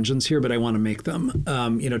couple tangents here, but I want to make them.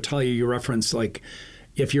 Talia, you referenced like,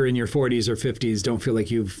 if you're in your 40s or 50s, don't feel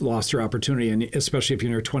like you've lost your opportunity. And especially if you're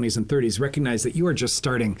in your 20s and 30s, recognize that you are just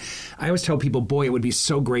starting. I always tell people, boy, it would be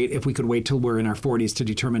so great if we could wait till we're in our 40s to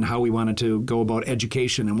determine how we wanted to go about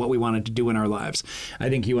education and what we wanted to do in our lives. I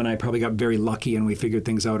think you and I probably got very lucky and we figured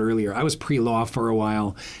things out earlier. I was pre-law for a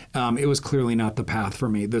while. It was clearly not the path for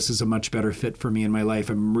me. This is a much better fit for me in my life.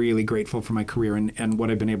 I'm really grateful for my career and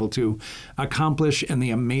what I've been able to accomplish and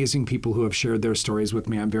the amazing people who have shared their stories with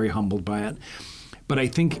me. I'm very humbled by it. But I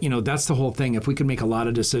think, that's the whole thing. If we could make a lot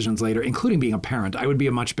of decisions later, including being a parent, I would be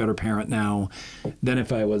a much better parent now than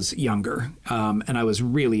if I was younger. And I was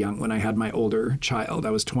really young when I had my older child.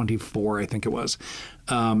 I was 24, I think it was.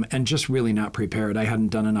 And just really not prepared. I hadn't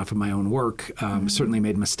done enough of my own work, certainly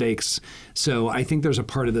made mistakes. So I think there's a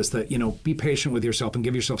part of this that, be patient with yourself and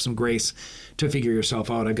give yourself some grace to figure yourself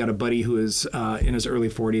out. I've got a buddy who is in his early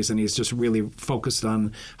 40s and he's just really focused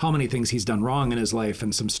on how many things he's done wrong in his life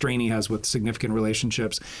and some strain he has with significant relationships.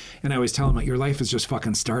 And I always tell him that your life is just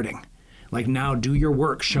fucking starting. Like now do your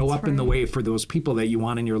work, show up in the way for those people that you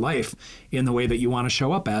want in your life in the way that you want to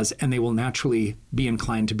show up as, and they will naturally be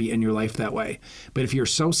inclined to be in your life that way. But if you're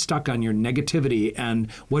so stuck on your negativity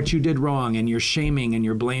and what you did wrong and your shaming and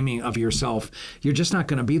your blaming of yourself, you're just not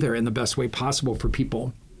going to be there in the best way possible for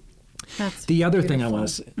people. That's the other thing I beautiful. want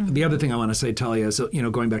to say, the other thing I want to say, Talia, is,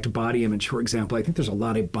 going back to body image, for example, I think there's a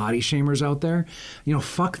lot of body shamers out there.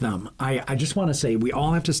 Fuck them. I just want to say we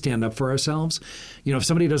all have to stand up for ourselves. If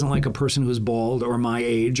somebody doesn't like a person who's bald or my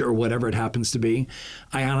age or whatever it happens to be,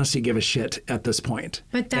 I honestly give a shit at this point.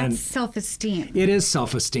 But that's self-esteem. It is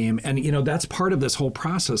self-esteem. And, that's part of this whole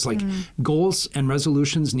process. Like, goals and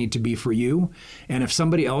resolutions need to be for you. And if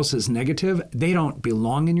somebody else is negative, they don't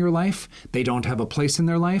belong in your life. They don't have a place in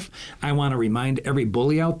their life. I want to remind every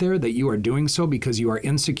bully out there that you are doing so because you are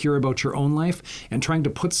insecure about your own life, and trying to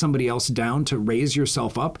put somebody else down to raise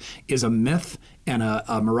yourself up is a myth and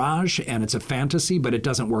a mirage, and it's a fantasy, but it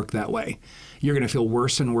doesn't work that way. You're going to feel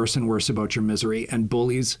worse and worse and worse about your misery, and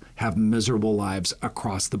bullies have miserable lives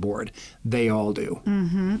across the board. They all do.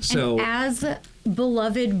 So, and as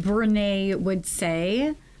beloved Brene would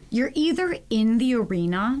say, you're either in the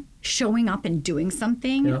arena showing up and doing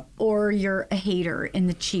something, or you're a hater in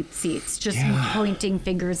the cheap seats, just pointing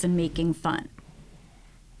fingers and making fun.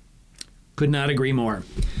 Could not agree more.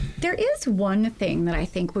 There is one thing that I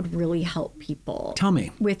think would really help people. Tell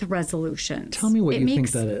me. With resolutions. Tell me what you think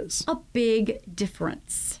makes that is. A big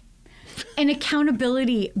difference. An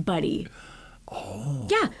accountability buddy. Oh.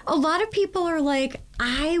 Yeah. A lot of people are like,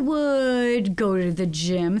 I would go to the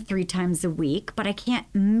gym 3 times a week, but I can't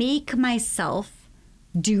make myself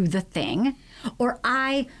do the thing. Or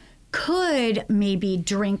I could maybe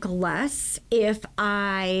drink less if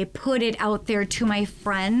I put it out there to my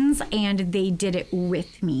friends and they did it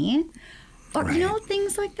with me. Or,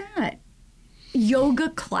 things like that. Yoga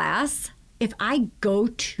class. If I go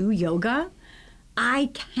to yoga,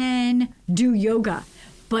 I can do yoga.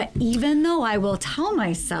 But even though I will tell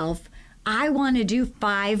myself I want to do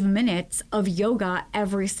 5 minutes of yoga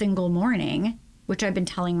every single morning, which I've been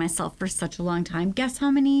telling myself for such a long time, guess how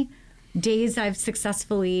many days I've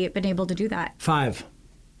successfully been able to do that? 5.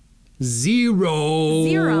 0.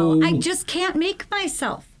 0. I just can't make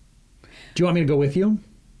myself. Do you want me to go with you?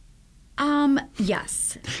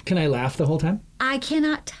 Yes. Can I laugh the whole time? I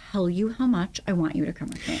cannot tell you how much I want you to come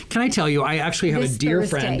with me. Can I tell you, I actually have This a dear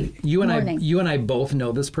Thursday friend. You and I both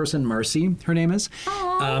know this person, Marcy, her name is.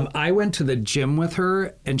 I went to the gym with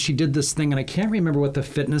her, and she did this thing, and I can't remember what the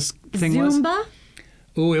fitness thing was. Zumba?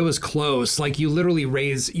 Oh, it was close. Like, you literally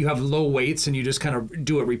you have low weights, and you just kind of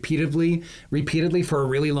do it repeatedly for a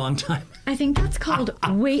really long time. I think that's called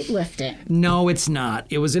weightlifting. No, it's not.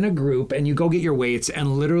 It was in a group, and you go get your weights,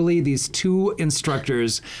 and literally these 2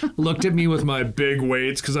 instructors looked at me with my big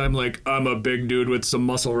weights, because I'm a big dude with some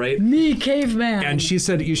muscle, right? Me, caveman. And she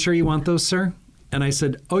said, "You sure you want those, sir?" And I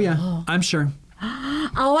said, "Oh, yeah, I'm sure."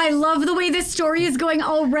 Oh, I love the way this story is going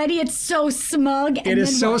already. It's so smug. It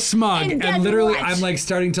is so smug. And literally, what? I'm like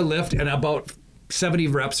starting to lift, and about 70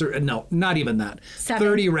 reps, or no, not even that, 7.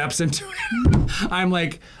 30 reps into it, I'm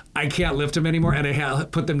like, I can't lift them anymore. And I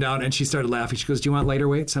put them down, and she started laughing. She goes, "Do you want lighter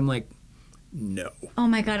weights?" I'm like, no. Oh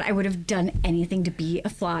my God, I would have done anything to be a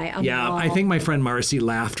fly on the wall. I think my friend Marcy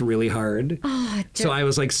laughed really hard. Oh, so I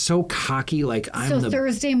was like so cocky, like I'm the...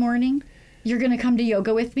 Thursday morning, you're going to come to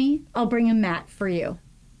yoga with me? I'll bring a mat for you.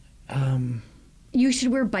 You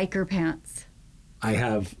should wear biker pants. I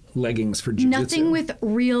have leggings for jiu-jitsu. Nothing with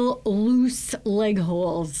real loose leg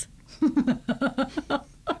holes.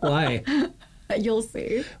 Why? You'll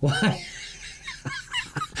see. Why?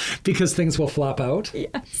 Because things will flop out?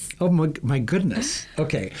 Yes. Oh, my goodness.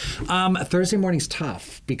 Okay. Thursday morning's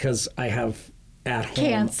tough because I have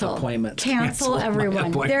at-home appointments. Cancel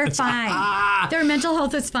everyone. They're fine. Their mental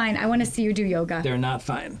health is fine. I want to see you do yoga. They're not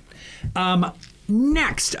fine.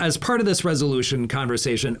 Next, as part of this resolution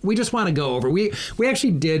conversation, we just want to go over. We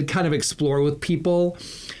actually did kind of explore with people,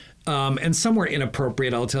 and some were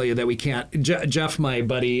inappropriate. I'll tell you that we can't. Jeff, my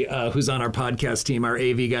buddy, who's on our podcast team, our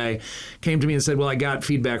AV guy, came to me and said, "Well, I got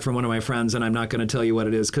feedback from one of my friends, and I'm not going to tell you what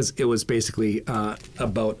it is because it was basically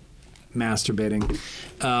about masturbating,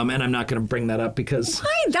 and I'm not going to bring that up because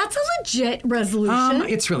Why? That's a legit resolution.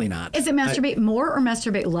 it's really not. Is it masturbate more or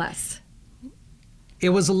masturbate less? It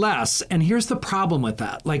was less, and here's the problem with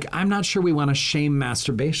that. Like, I'm not sure we want to shame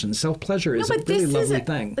masturbation. Self-pleasure is a really lovely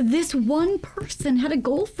thing. This one person had a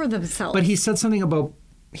goal for themselves. But he said something about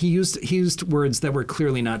he used words that were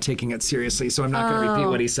clearly not taking it seriously. So I'm not going to repeat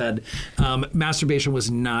what he said. Masturbation was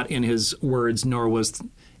not in his words, nor was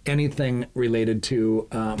anything related to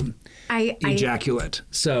ejaculate.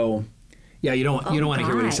 So. Yeah, you don't want to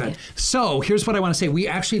hear what he said. So here's what I want to say. We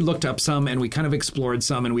actually looked up some, and we kind of explored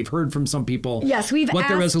some, and we've heard from some people what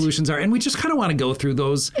their resolutions are, and we just kind of want to go through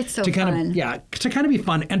those. It's so to kind fun. To kind of be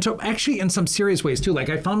fun, and to actually in some serious ways too. Like,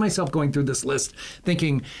 I found myself going through this list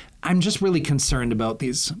thinking, I'm just really concerned about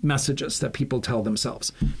these messages that people tell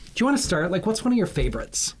themselves. Do you want to start? Like, what's one of your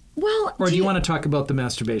favorites? Well, Or do you want to talk about the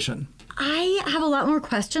masturbation? I have a lot more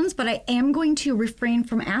questions, but I am going to refrain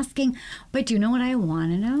from asking. But do you know what I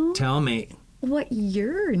want to know? Tell me. What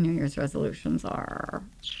your New Year's resolutions are.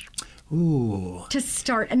 Ooh. To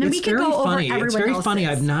start. And then It's we could very go over funny. everyone It's very else's. funny.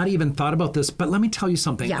 I've not even thought about this, but let me tell you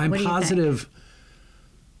something. Yeah, I'm what do you think? positive.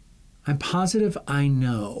 I'm positive I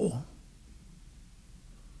know.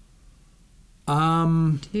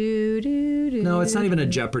 No, it's not even a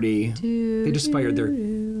Jeopardy. They just fired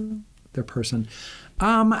their person.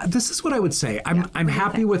 This is what I would say. I'm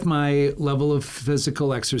happy with my level of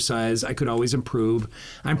physical exercise. I could always improve.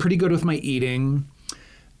 I'm pretty good with my eating.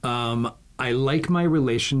 I like my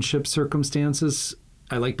relationship circumstances.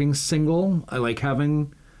 I like being single. I like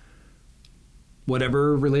having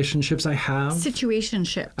whatever relationships I have.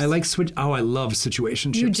 Situationships. I like I love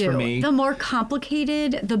situationships You do. for me. The more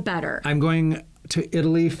complicated, the better. I'm going to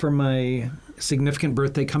Italy for my significant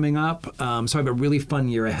birthday coming up. So I have a really fun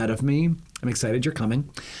year ahead of me. I'm excited you're coming.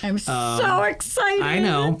 I'm so excited. I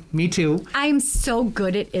know. Me too. I'm so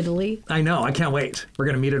good at Italy. I know. I can't wait. We're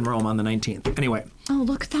going to meet in Rome on the 19th. Anyway. Oh,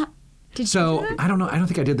 look at that. Did So you do that? I don't know. I don't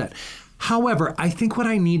think I did that. However, I think what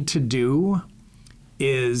I need to do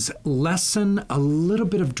is lessen a little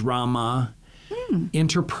bit of drama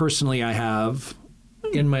interpersonally I have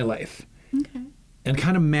in my life. Okay. And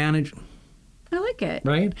kind of manage, I like it.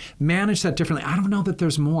 right? Manage that differently. I don't know that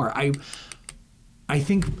there's more. I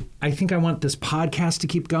think I want this podcast to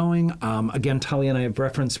keep going. Again, Talia and I have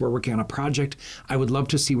referenced we're working on a project. I would love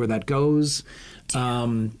to see where that goes.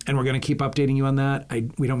 And we're going to keep updating you on that.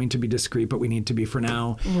 We don't mean to be discreet, but we need to be for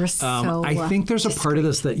now. We're so I think there's a part of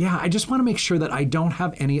this that, I just want to make sure that I don't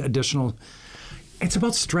have any additional. It's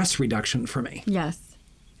about stress reduction for me. Yes.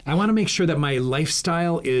 I want to make sure that my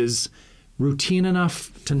lifestyle is routine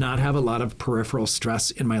enough to not have a lot of peripheral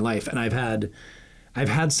stress in my life. And I've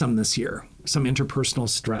had some this year, some interpersonal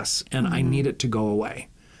stress, and I need it to go away.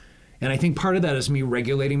 And I think part of that is me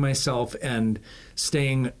regulating myself and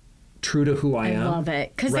staying true to who I am. I love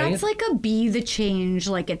it. Because right? that's like a be the change,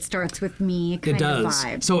 like it starts with me kind of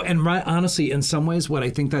vibe. So, and honestly, in some ways, what I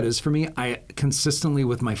think that is for me, I consistently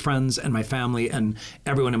with my friends and my family and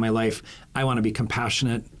everyone in my life, I want to be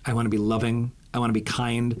compassionate. I want to be loving. I want to be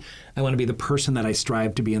kind. I want to be the person that I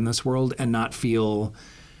strive to be in this world and not feel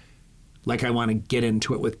like I want to get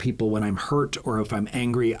into it with people when I'm hurt or if I'm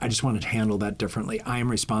angry. I just want to handle that differently. I am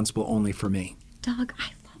responsible only for me. Doug, I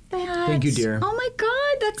love that. Thank you, dear. Oh my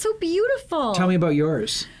God, that's so beautiful. Tell me about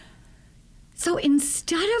yours. So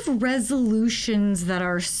instead of resolutions that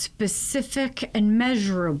are specific and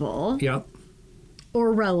measurable Yep.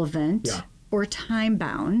 or relevant Yeah. or time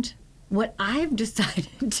bound, what I've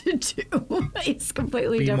decided to do is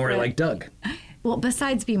completely Be different. more like Doug. Well,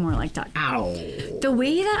 besides be more like Doug. Ow. The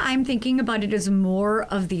way that I'm thinking about it is more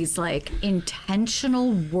of these like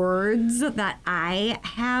intentional words that I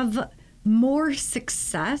have more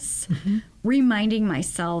success reminding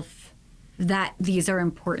myself that these are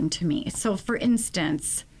important to me. So for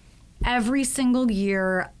instance, every single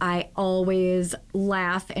year I always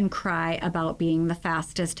laugh and cry about being the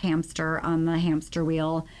fastest hamster on the hamster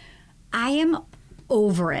wheel. I am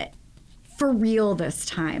over it. For real this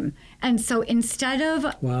time. And so instead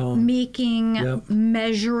of making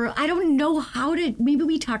I don't know how to, maybe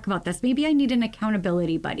we talk about this. Maybe I need an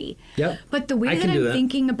accountability buddy. Yep. But the way that I'm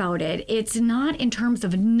thinking about it, it's not in terms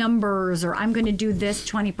of numbers or I'm going to do this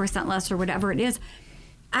 20% less or whatever it is.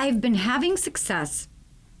 I've been having success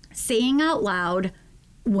saying out loud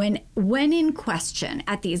when in question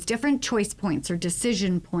at these different choice points or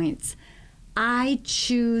decision points, I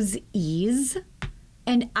choose ease.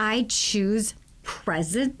 And I choose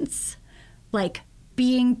presence, like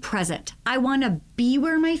being present. I want to be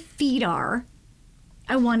where my feet are.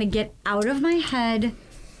 I want to get out of my head.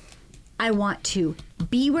 I want to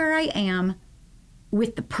be where I am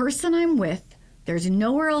with the person I'm with. There's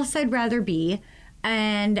nowhere else I'd rather be.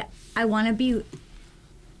 And I want to be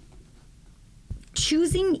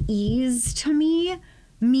choosing ease to me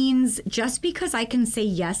means just because I can say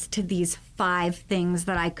yes to these 5 things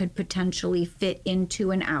that I could potentially fit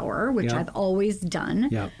into an hour, which I've always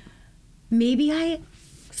done, maybe I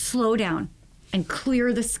slow down and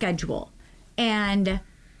clear the schedule and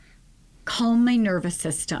calm my nervous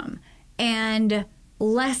system and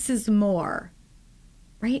less is more,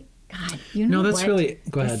 right? God, you know that's what? really,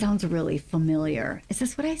 go ahead. This sounds really familiar. Is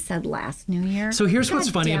this what I said last New Year? So here's God what's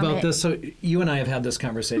funny damn about it. this. So you and I have had this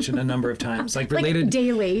conversation a number of times, like related. Like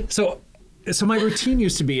daily. So my routine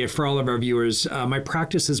used to be, for all of our viewers, my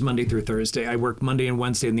practice is Monday through Thursday. I work Monday and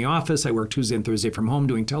Wednesday in the office. I work Tuesday and Thursday from home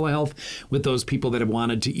doing telehealth with those people that have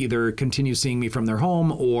wanted to either continue seeing me from their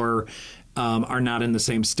home or are not in the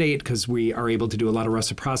same state because we are able to do a lot of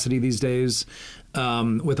reciprocity these days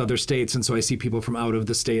with other states. And so I see people from out of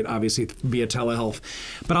the state, obviously, via telehealth.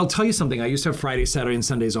 But I'll tell you something. I used to have Friday, Saturday, and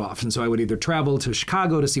Sundays off. And so I would either travel to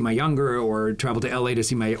Chicago to see my younger or travel to LA to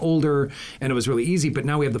see my older. And it was really easy. But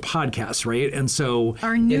now we have the podcast, right? And so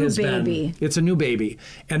our new baby. It's a new baby.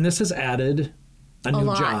 And this has added a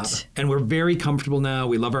new job. And we're very comfortable now.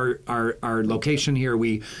 We love our location here.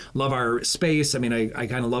 We love our space. I mean, I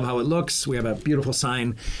kind of love how it looks. We have a beautiful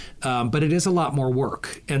sign. But it is a lot more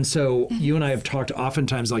work. And so you and I have talked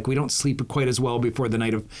oftentimes, like we don't sleep quite as well before the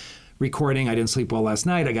night of recording. I didn't sleep well last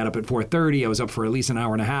night. I got up at 4:30. I was up for at least an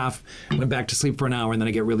hour and a half. Went back to sleep for an hour, and then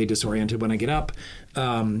I get really disoriented when I get up.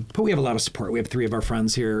 But we have a lot of support. We have 3 of our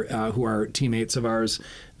friends here who are teammates of ours.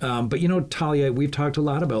 But, you know, Talia, we've talked a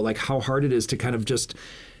lot about like how hard it is to kind of just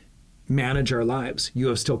manage our lives. You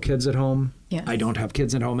have still kids at home. Yes. I don't have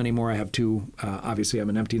kids at home anymore. I have 2. Obviously, I'm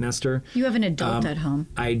an empty nester. You have an adult at home.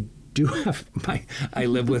 I do have I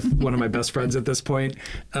live with one of my best friends at this point.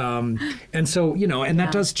 And so, you know, and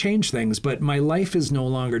that does change things. But my life is no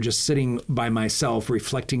longer just sitting by myself,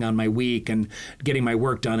 reflecting on my week and getting my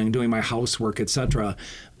work done and doing my housework, etc.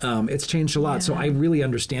 It's changed a lot. Yeah. So I really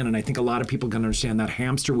understand. And I think a lot of people can understand that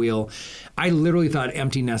hamster wheel. I literally thought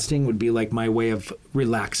empty nesting would be like my way of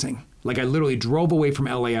relaxing. Like I literally drove away from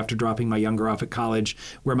LA after dropping my younger off at college,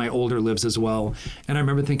 where my older lives as well. And I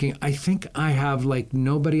remember thinking, I think I have like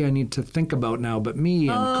nobody I need to think about now but me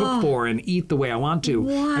and cook for and eat the way I want to.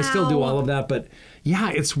 Wow. I still do all of that, but yeah,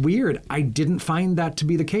 it's weird. I didn't find that to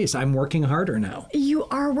be the case. I'm working harder now. You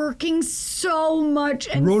are working so much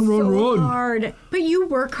and run. hard. But you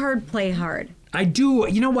work hard, play hard. I do.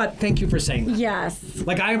 You know what? Thank you for saying that. Yes.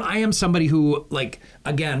 Like I am somebody who, like,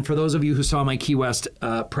 again, for those of you who saw my Key West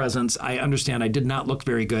presence, I understand I did not look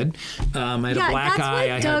very good. I had a black eye.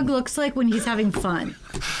 That's what Doug looks like when he's having fun.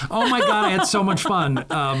 Oh my God, I had so much fun.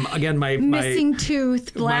 Again, my missing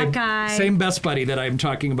tooth, black eye. Same best buddy that I'm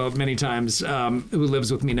talking about many times, who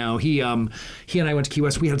lives with me now. He and I went to Key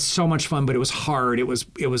West. We had so much fun, but it was hard. It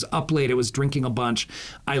was up late. It was drinking a bunch.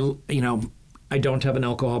 I don't have an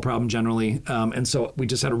alcohol problem generally, and so we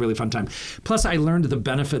just had a really fun time. Plus, I learned the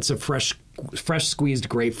benefits of fresh squeezed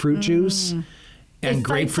grapefruit juice and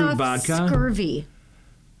grapefruit vodka. Scurvy.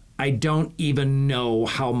 I don't even know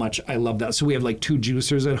how much I love that. So we have like 2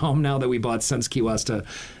 juicers at home now that we bought since Key West,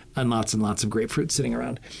 and lots of grapefruit sitting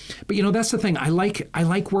around. But you know, that's the thing. I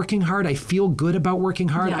like working hard. I feel good about working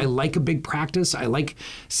hard. Yeah. I like a big practice. I like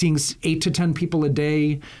seeing 8 to 10 people a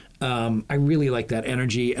day. I really like that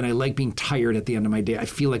energy, and I like being tired at the end of my day. I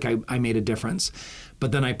feel like I made a difference,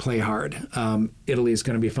 but then I play hard. Italy is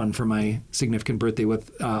going to be fun for my significant birthday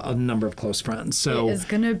with a number of close friends. So it is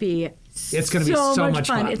going to be so much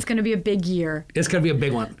fun. It's going to be a big year. It's going to be a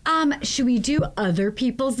big one. Should we do other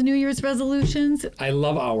people's New Year's resolutions? I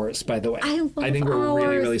love ours, by the way. I think we're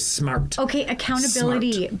really, really smart. Okay,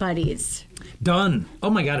 accountability buddies. Done. Oh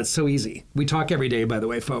my God, it's so easy. We talk every day, by the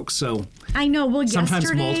way, folks. So I know. Well, sometimes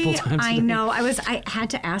yesterday, multiple times. I know. I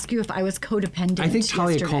had to ask you if I was codependent. I think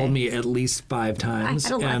Talia called me at least 5 times. I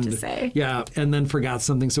had a lot to say. Yeah, and then forgot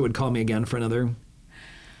something, so would call me again for another.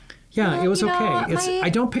 Yeah, well, it was okay. I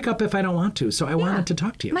don't pick up if I don't want to, so I wanted to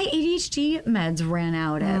talk to you. My ADHD meds ran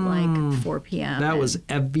out at like 4 p.m. That was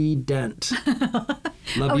evident.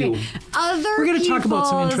 Love you. We're going to talk about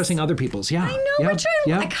some interesting other people's. Yeah. I know, which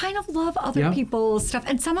I kind of love other people's stuff.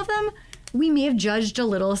 And some of them we may have judged a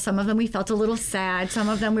little. Some of them we felt a little sad. Some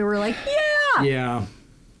of them we were like, yeah.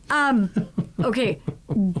 Yeah. Okay,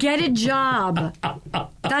 get a job.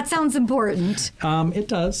 That sounds important. It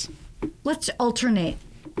does. Let's alternate.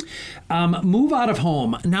 Move out of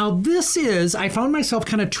home. Now, I found myself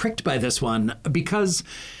kind of tricked by this one because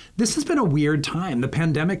this has been a weird time. The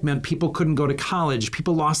pandemic meant people couldn't go to college.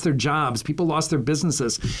 People lost their jobs. People lost their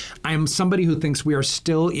businesses. I'm somebody who thinks we are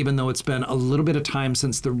still, even though it's been a little bit of time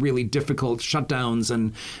since the really difficult shutdowns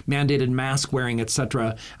and mandated mask wearing,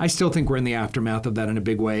 etc., I still think we're in the aftermath of that in a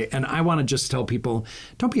big way. And I want to just tell people,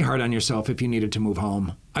 don't be hard on yourself if you needed to move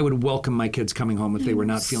home. I would welcome my kids coming home if they were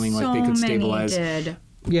not feeling like they could stabilize. Many did.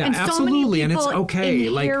 Yeah, and absolutely, and it's okay.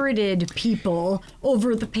 Inherited people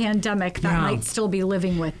over the pandemic that might still be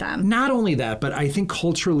living with them. Not only that, but I think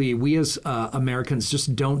culturally, we as Americans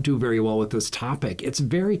just don't do very well with this topic. It's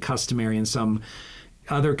very customary in some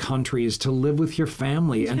other countries to live with your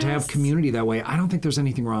family and to have community that way. I don't think there's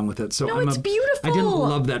anything wrong with it. So it's beautiful. I didn't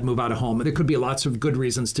love that move out of home. There could be lots of good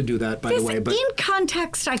reasons to do that, by the way. But in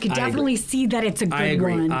context, I could definitely see that it's a good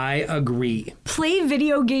one. I agree. Play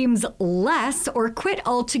video games less or quit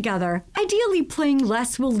altogether. Ideally, playing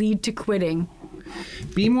less will lead to quitting.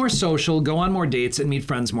 Be more social, go on more dates, and meet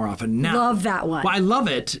friends more often. Now, Love that one. Well, I love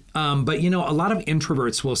it. But, a lot of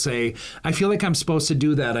introverts will say, I feel like I'm supposed to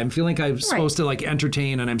do that. I feel like I'm supposed to, like,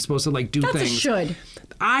 entertain, and I'm supposed to, like, do That's things. a should.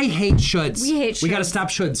 I hate shoulds. We hate shoulds. We got to stop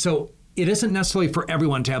shoulds. So it isn't necessarily for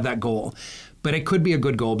everyone to have that goal. But it could be a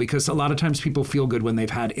good goal because a lot of times people feel good when they've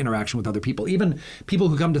had interaction with other people. Even people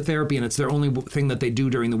who come to therapy and it's their only thing that they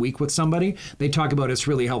do during the week with somebody, they talk about it's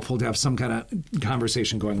really helpful to have some kind of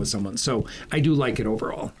conversation going with someone. So I do like it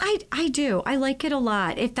overall. I do. I like it a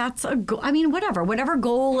lot. If that's a goal, I mean, whatever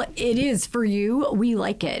goal it is for you, we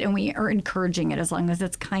like it and we are encouraging it as long as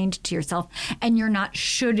it's kind to yourself and you're not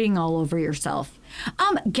shoulding all over yourself.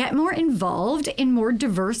 Get more involved in more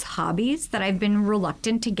diverse hobbies that I've been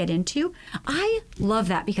reluctant to get into. I love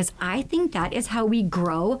that because I think that is how we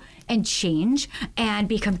grow and change and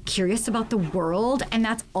become curious about the world. And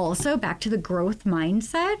that's also back to the growth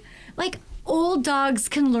mindset. Like old dogs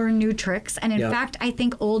can learn new tricks. And in fact, I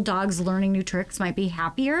think old dogs learning new tricks might be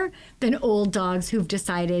happier than old dogs who've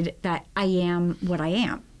decided that I am what I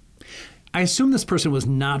am. I assume this person was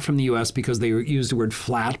not from the U.S. because they used the word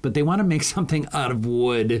flat, but they want to make something out of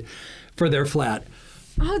wood for their flat.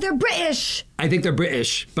 Oh, they're British. I think they're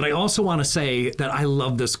British, but I also want to say that I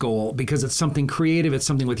love this goal because it's something creative. It's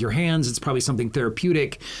something with your hands. It's probably something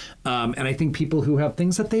therapeutic. And I think people who have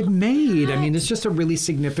things that they've made, I mean, it's just a really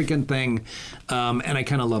significant thing. And I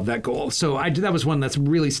kind of love that goal. So that was one that's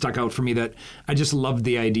really stuck out for me that I just loved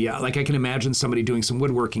the idea. Like I can imagine somebody doing some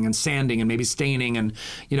woodworking and sanding and maybe staining. And,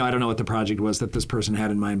 I don't know what the project was that this person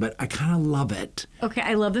had in mind, but I kind of love it. Okay,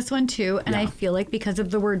 I love this one too. And I feel like because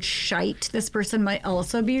of the word shite, this person might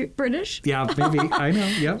also be British. Yeah, maybe. I know.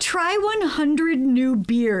 Yep. Try 100 new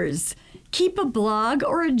beers. Keep a blog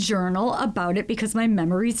or a journal about it because my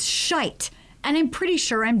memory's shite. And I'm pretty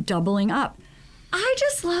sure I'm doubling up. I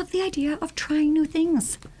just love the idea of trying new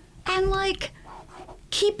things and like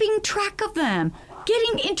keeping track of them,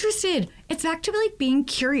 getting interested. It's back to like being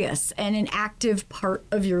curious and an active part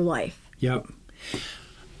of your life. Yep.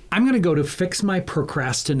 I'm going to go to fix my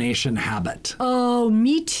procrastination habit. Oh,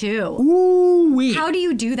 me too. Ooh-wee. How do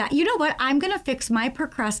you do that? You know what? I'm going to fix my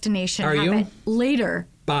procrastination habit later.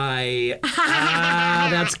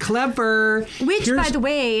 That's clever. Which, by the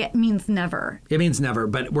way, means never. It means never,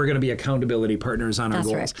 but we're going to be accountability partners on our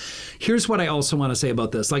goals. Right. Here's what I also want to say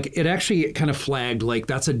about this. Like, it actually kind of flagged, like,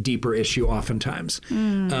 that's a deeper issue oftentimes.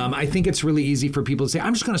 I think it's really easy for people to say,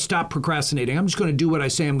 I'm just going to stop procrastinating. I'm just going to do what I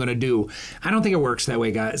say I'm going to do. I don't think it works that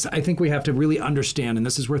way, guys. I think we have to really understand, and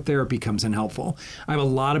this is where therapy comes in helpful. I have a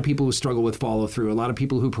lot of people who struggle with follow through, a lot of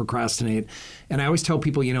people who procrastinate. And I always tell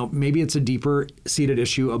people, maybe it's a deeper seated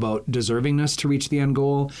issue about deservingness to reach the end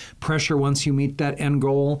goal, pressure once you meet that end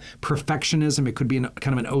goal, perfectionism. It could be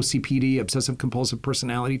kind of an OCPD, obsessive compulsive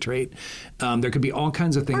personality trait. There could be all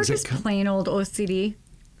kinds of things. Or just plain old OCD.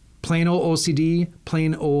 Plain old OCD,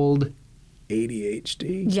 plain old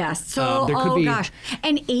ADHD. Yes. So, gosh.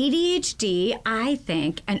 And ADHD, I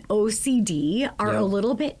think, and OCD are a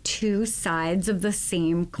little bit two sides of the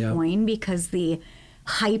same coin because the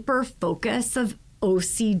hyper focus of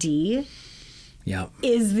OCD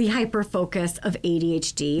is the hyper focus of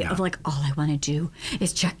ADHD of like, all I want to do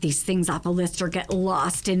is check these things off a list or get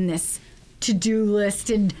lost in this to-do list,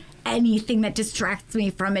 and anything that distracts me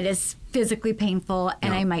from it is physically painful,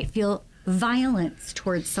 and I might feel violence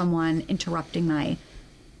towards someone interrupting my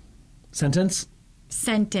sandwich.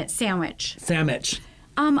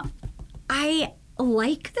 I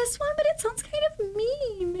like this one, but it sounds kind of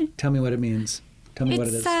mean. Tell me what it means. Tell me what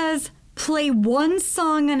it is. It says, play one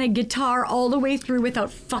song on a guitar all the way through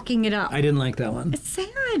without fucking it up. I didn't like that one. It's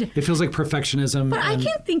sad. It feels like perfectionism. But I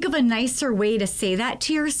can't think of a nicer way to say that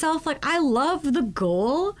to yourself. Like, I love the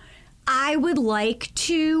goal. I would like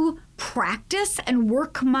to practice and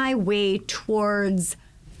work my way towards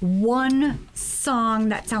one song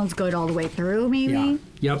that sounds good all the way through, maybe.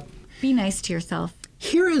 Yeah. Yep. Be nice to yourself.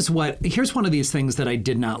 Here's one of these things that I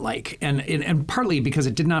did not like, and partly because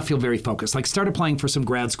it did not feel very focused. Like, start applying for some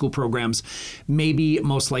grad school programs, maybe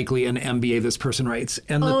most likely an MBA. This person writes,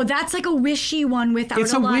 and that's like a wishy one without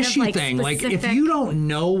it's a lot wishy of like thing. specific... Like, if you don't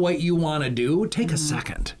know what you want to do, take a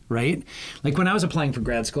second, right? Like when I was applying for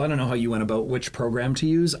grad school, I don't know how you went about which program to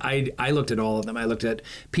use. I looked at all of them. I looked at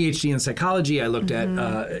PhD in psychology. I looked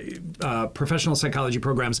at professional psychology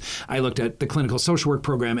programs. I looked at the clinical social work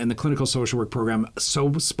program, and the clinical social work program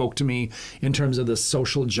so spoke to me in terms of the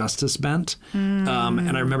social justice bent. And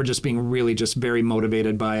I remember just being really just very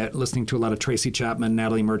motivated by it, listening to a lot of Tracy Chapman,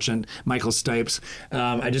 Natalie Merchant, Michael Stipes.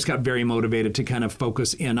 I just got very motivated to kind of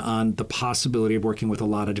focus in on the possibility of working with a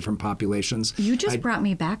lot of different populations. You just brought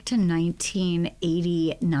me back to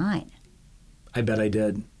 1989. I bet I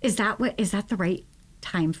did. Is that the right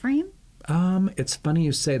time frame? It's funny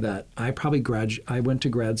you say that. I went to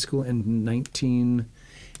grad school in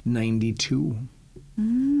 1992.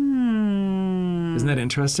 Isn't that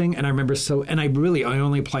interesting? And I remember I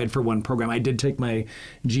only applied for one program. I did take my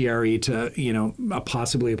GRE to,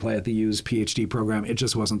 possibly apply at the U's PhD program. It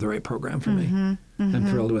just wasn't the right program for me. I'm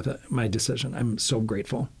thrilled with my decision. I'm so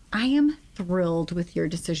grateful. I am thrilled with your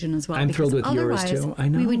decision as well. I'm thrilled with yours too. I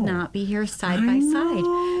know. We would not be here side by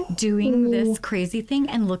side doing this crazy thing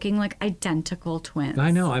and looking like identical twins.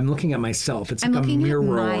 I know. I'm looking at myself. It's like a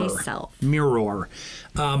mirror. At myself. Mirror.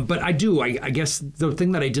 But I guess the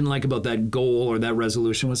thing that I didn't like about that goal or that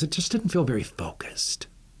resolution was it just didn't feel very focused.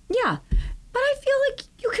 Yeah. But I feel like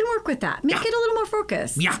you can work with that. Make it a little more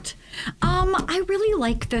focused. Yeah. I really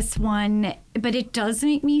like this one, but it does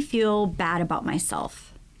make me feel bad about myself.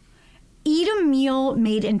 Eat a meal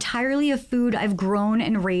made entirely of food I've grown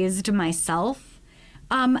and raised myself.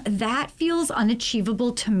 That feels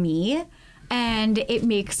unachievable to me, and it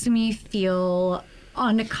makes me feel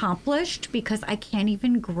unaccomplished because I can't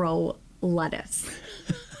even grow lettuce.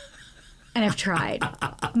 And I've tried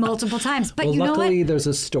multiple times. But you know what? Luckily, there's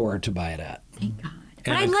a store to buy it at. Thank God. And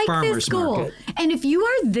but I like this goal. Market. And if you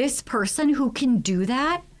are this person who can do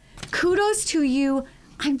that, kudos to you.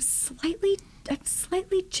 I'm slightly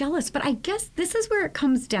jealous, but I guess this is where it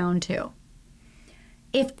comes down to.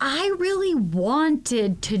 If I really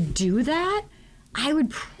wanted to do that, I would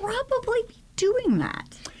probably be doing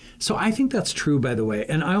that. So I think that's true, by the way.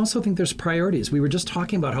 And I also think there's priorities. We were just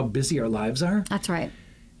talking about how busy our lives are. That's right.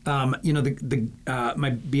 My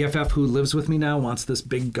BFF who lives with me now wants this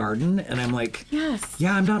big garden, and I'm like, yes,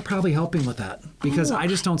 yeah, I'm not probably helping with that because I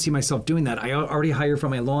just don't see myself doing that. I already hire for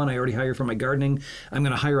my lawn. I already hire for my gardening. I'm going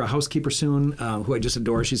to hire a housekeeper soon, who I just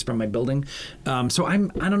adore. She's from my building. So I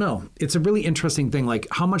don't know. It's a really interesting thing. Like,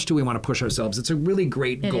 how much do we want to push ourselves? It's a really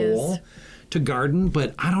great goal to garden,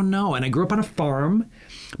 but I don't know. And I grew up on a farm.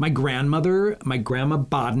 My grandma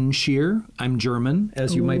Bodenschier, I'm German,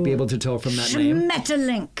 as you might be able to tell from that name.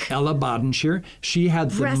 Schmetterling. Ella Bodenschier. She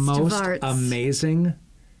had the most amazing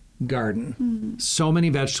garden. So many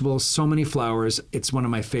vegetables, so many flowers. It's one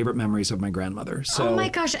of my favorite memories of my grandmother. So, oh my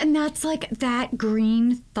gosh, and that's like that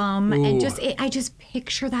green thumb. And I just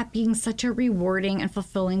picture that being such a rewarding and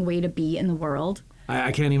fulfilling way to be in the world.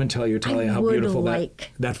 I can't even tell you, Talia, how beautiful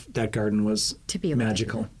that garden was. To be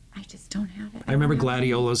magical. I just don't have it. I remember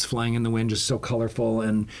gladiolas flying in the wind, just so colorful,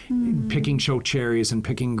 and picking choke cherries and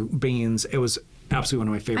picking beans. It was absolutely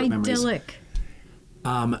one of my favorite memories. Idyllic.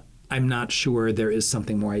 I'm not sure there is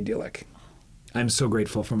something more idyllic. I'm so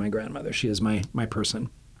grateful for my grandmother. She is my person.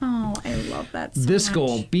 Oh, I love that so This much.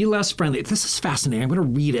 goal, be less friendly. This is fascinating. I'm going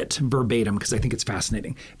to read it verbatim because I think it's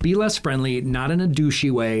fascinating. Be less friendly, not in a douchey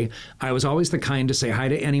way. I was always the kind to say hi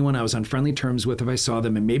to anyone I was on friendly terms with if I saw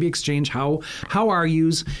them and maybe exchange how are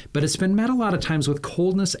yous, but it's been met a lot of times with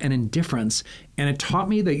coldness and indifference, and it taught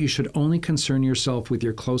me that you should only concern yourself with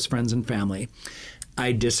your close friends and family.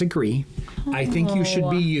 I disagree. I think you should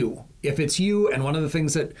be you. If it's you, and one of the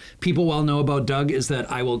things that people well know about Doug is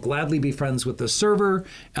that I will gladly be friends with the server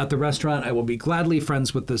at the restaurant. I will be gladly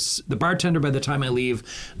friends with the bartender by the time I leave.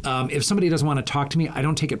 If somebody doesn't want to talk to me, I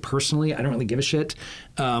don't take it personally. I don't really give a shit.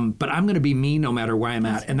 But I'm going to be me no matter where I'm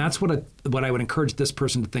at. And that's what I would encourage this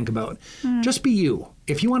person to think about. Just be you.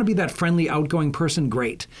 If you want to be that friendly, outgoing person,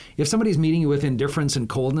 great. If somebody's meeting you with indifference and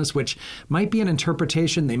coldness, which might be an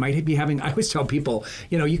interpretation, they might be having, I always tell people,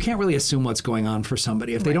 you can't really assume what's going on for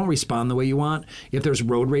somebody. If they don't respond the way you want, if there's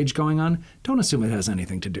road rage going on, don't assume it has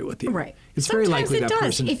anything to do with you. Right. It's Sometimes very likely it that does,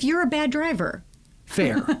 person. if you're a bad driver.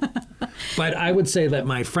 Fair. But I would say that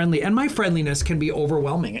my friendliness can be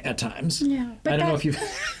overwhelming at times. Yeah. I don't know if you've...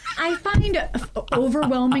 I find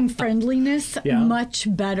overwhelming friendliness Yeah. much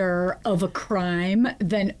better of a crime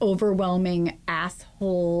than overwhelming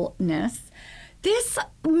assholeness. This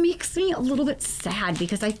makes me a little bit sad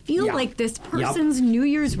because I feel like this person's New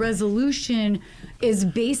Year's resolution is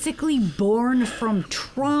basically born from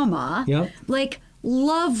trauma. Yep. Like,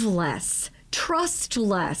 love less, trust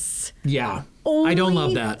less. Yeah. Only I don't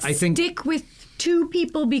love that. I think stick with two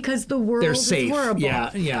people because the world they're is safe. horrible.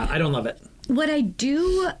 Yeah. I don't love it. What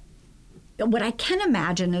I can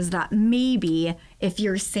imagine is that maybe if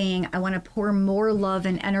you're saying, I want to pour more love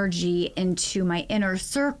and energy into my inner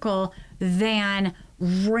circle than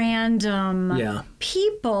random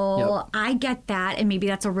people, I get that. And maybe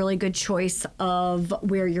that's a really good choice of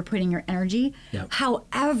where you're putting your energy. Yep.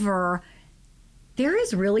 However, there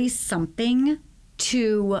is really something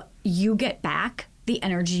to you get back the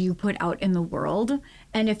energy you put out in the world.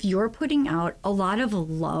 And if you're putting out a lot of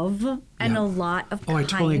love and a lot of I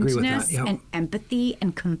totally agree with that. kindness and empathy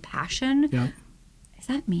and compassion, is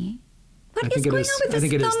that me? What is going on with this I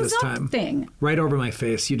think it is thumbs this up time. thing? Right over my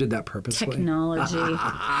face. You did that purposely. Technology.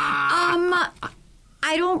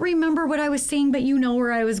 I don't remember what I was saying, but you know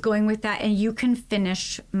where I was going with that, and you can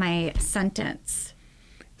finish my sentence.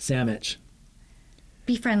 Sandwich.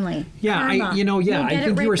 Be friendly. Yeah, Karma. I You'll think get it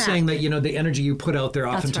you right were back. saying that, the energy you put out there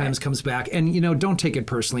oftentimes right. comes back. And, don't take it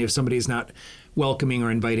personally if somebody's not welcoming or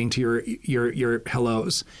inviting to your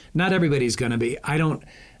hellos. Not everybody's going to be. I don't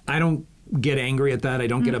get angry at that. I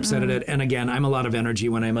don't get upset at it. And again, I'm a lot of energy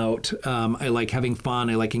when I'm out. I like having fun.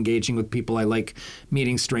 I like engaging with people. I like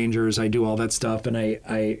meeting strangers. I do all that stuff. And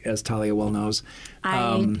I as Talia well knows,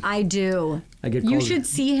 I do. I get You called- should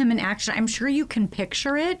see him in action. I'm sure you can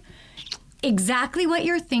picture it. Exactly what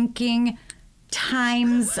you're thinking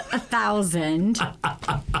times 1,000.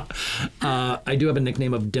 I do have a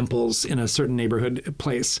nickname of Dimples in a certain neighborhood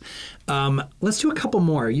place. Let's do a couple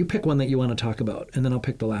more. You pick one that you want to talk about, and then I'll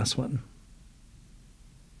pick the last one.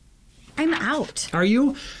 I'm out. Are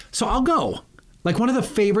you? So I'll go. Like one of the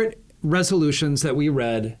favorite resolutions that we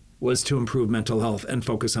read was to improve mental health and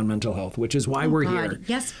focus on mental health, which is why we're God. here.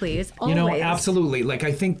 Yes, please. Always. Absolutely. Like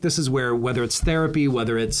I think this is where, whether it's therapy,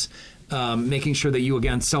 whether it's making sure that you,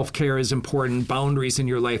 again, self-care is important, boundaries in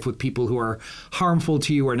your life with people who are harmful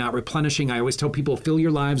to you or not replenishing. I always tell people, fill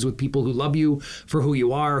your lives with people who love you for who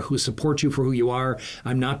you are, who support you for who you are.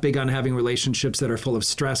 I'm not big on having relationships that are full of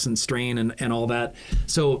stress and strain and all that.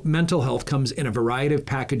 So mental health comes in a variety of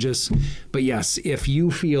packages. But yes, if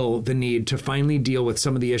you feel the need to finally deal with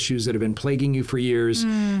some of the issues that have been plaguing you for years,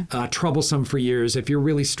 troublesome for years, if you're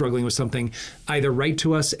really struggling with something, either write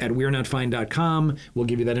to us at we'renotfine.com. We'll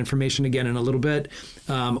give you that information again in a little bit,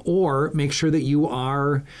 or make sure that you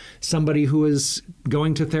are somebody who is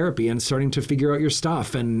going to therapy and starting to figure out your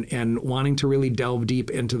stuff and wanting to really delve deep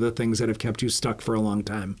into the things that have kept you stuck for a long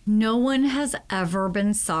time. No one has ever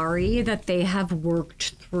been sorry that they have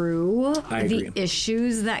worked through I the agree.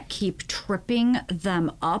 issues that keep tripping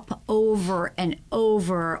them up over and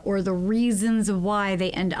over, or the reasons why they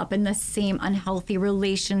end up in the same unhealthy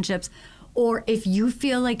relationships. Or if you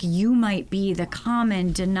feel like you might be the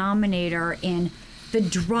common denominator in the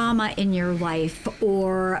drama in your life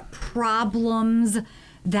or problems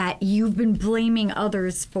that you've been blaming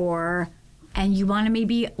others for, and you want to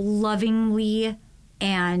maybe lovingly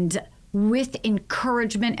and with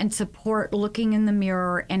encouragement and support looking in the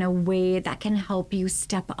mirror in a way that can help you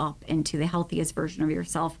step up into the healthiest version of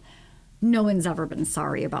yourself, no one's ever been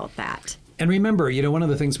sorry about that. And remember, one of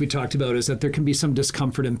the things we talked about is that there can be some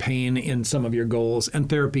discomfort and pain in some of your goals, and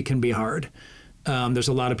therapy can be hard. There's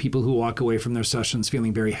a lot of people who walk away from their sessions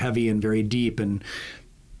feeling very heavy and very deep and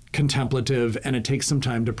contemplative, and it takes some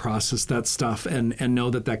time to process that stuff and know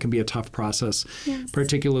that can be a tough process,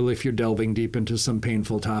 particularly if you're delving deep into some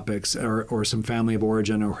painful topics or some family of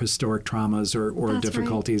origin or historic traumas or That's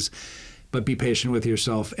difficulties. Right. But be patient with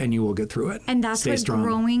yourself and you will get through it. And that's Stay what strong.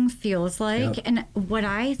 growing feels like. Yep. And what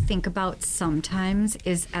I think about sometimes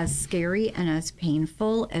is, as scary and as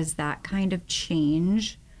painful as that kind of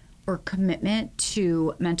change or commitment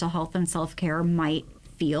to mental health and self-care might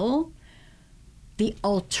feel, the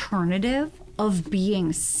alternative of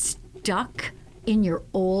being stuck in your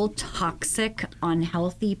old toxic,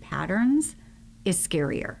 unhealthy patterns is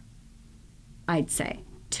scarier, I'd say,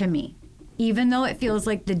 to me. Even though it feels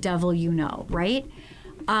like the devil, right?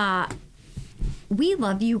 We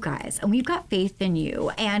love you guys, and we've got faith in you.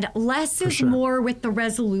 And less is more with the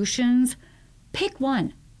resolutions. Pick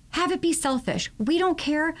one. Have it be selfish. We don't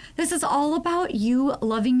care. This is all about you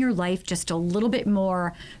loving your life just a little bit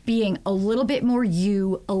more, being a little bit more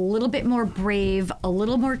you, a little bit more brave, a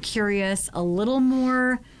little more curious, a little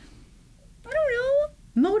more,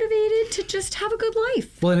 motivated to just have a good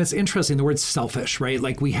life. Well, and it's interesting, the word selfish, right?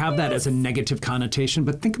 Like we have that as a negative connotation,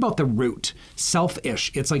 but think about the root.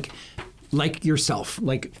 Selfish. It's like yourself,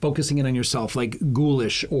 like focusing in on yourself, like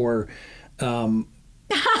ghoulish or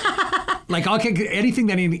like anything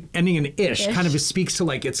that ending in ish kind of speaks to,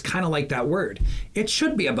 like, it's kind of like that word. It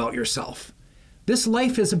should be about yourself. This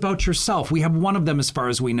life is about yourself. We have one of them as far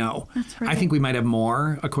as we know. That's right. I think we might have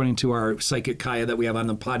more, according to our psychic Kaya that we have on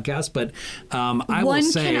the podcast. But I will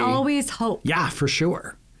say... One can always hope. Yeah, for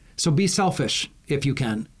sure. So be selfish if you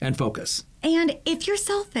can and focus. And if you're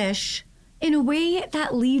selfish in a way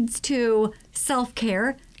that leads to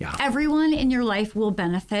self-care, everyone in your life will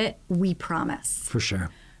benefit, we promise. For sure.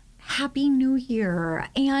 Happy New Year.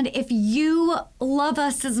 And if you love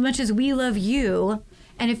us as much as we love you,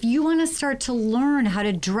 and if you want to start to learn how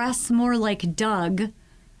to dress more like Doug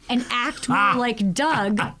and act more like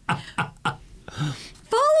Doug,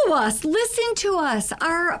 follow us, listen to us.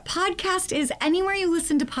 Our podcast is anywhere you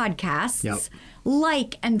listen to podcasts. Yep.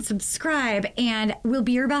 like and subscribe, and we'll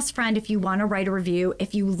be your best friend if you want to write a review.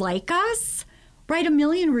 If you like us, write 1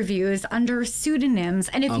 million reviews under pseudonyms.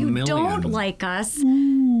 And if you don't like us,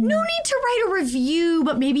 no need to write a review,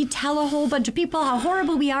 but maybe tell a whole bunch of people how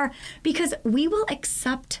horrible we are, because we will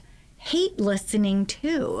accept hate listening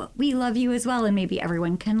too. We love you as well, and maybe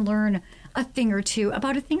everyone can learn a thing or two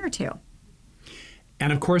about a thing or two.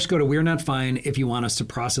 And of course, go to We're Not Fine if you want us to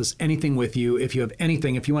process anything with you. If you have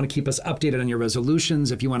anything, if you want to keep us updated on your resolutions,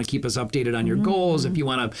 if you want to keep us updated on your goals, if you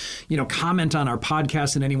want to, comment on our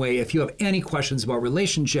podcast in any way, if you have any questions about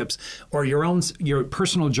relationships or your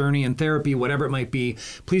personal journey in therapy, whatever it might be,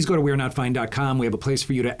 please go to we'renotfine.com. We have a place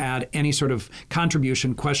for you to add any sort of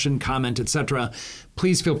contribution, question, comment, etc.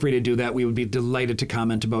 Please feel free to do that. We would be delighted to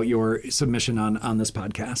comment about your submission on this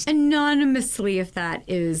podcast. Anonymously, if that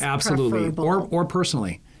is absolutely preferable. or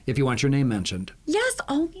personally, if you want your name mentioned. Yes,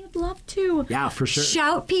 we'd love to. Yeah, for sure.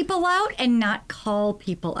 Shout people out and not call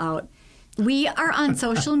people out. We are on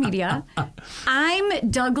social media. I'm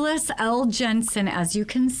Douglas L. Jensen, as you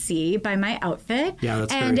can see by my outfit. Yeah,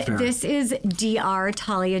 that's and very fair. This is Dr.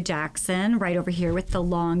 Talia Jackson, right over here with the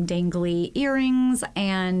long dangly earrings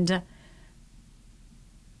and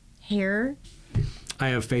hair. I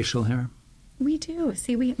have facial hair. We do.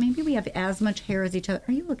 See, maybe we have as much hair as each other.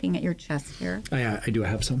 Are you looking at your chest hair? I do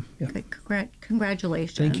have some. Yeah. Okay,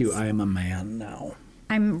 congratulations. Thank you. I am a man now.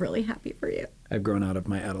 I'm really happy for you. I've grown out of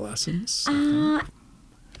my adolescence. And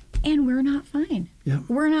We're Not Fine. Yeah.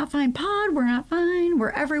 We're Not Fine Pod. We're Not Fine.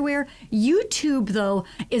 We're everywhere. YouTube, though,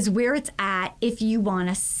 is where it's at if you want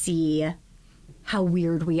to see how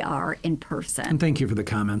weird we are in person. And thank you for the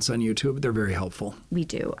comments on YouTube. They're very helpful. We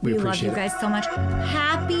do. We love appreciate you guys so much.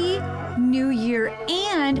 Happy New Year.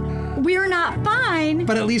 And we're not fine.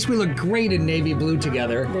 But at least we look great in navy blue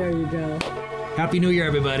together. There you go. Happy New Year,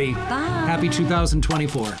 everybody. Bye. Happy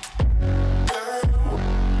 2024.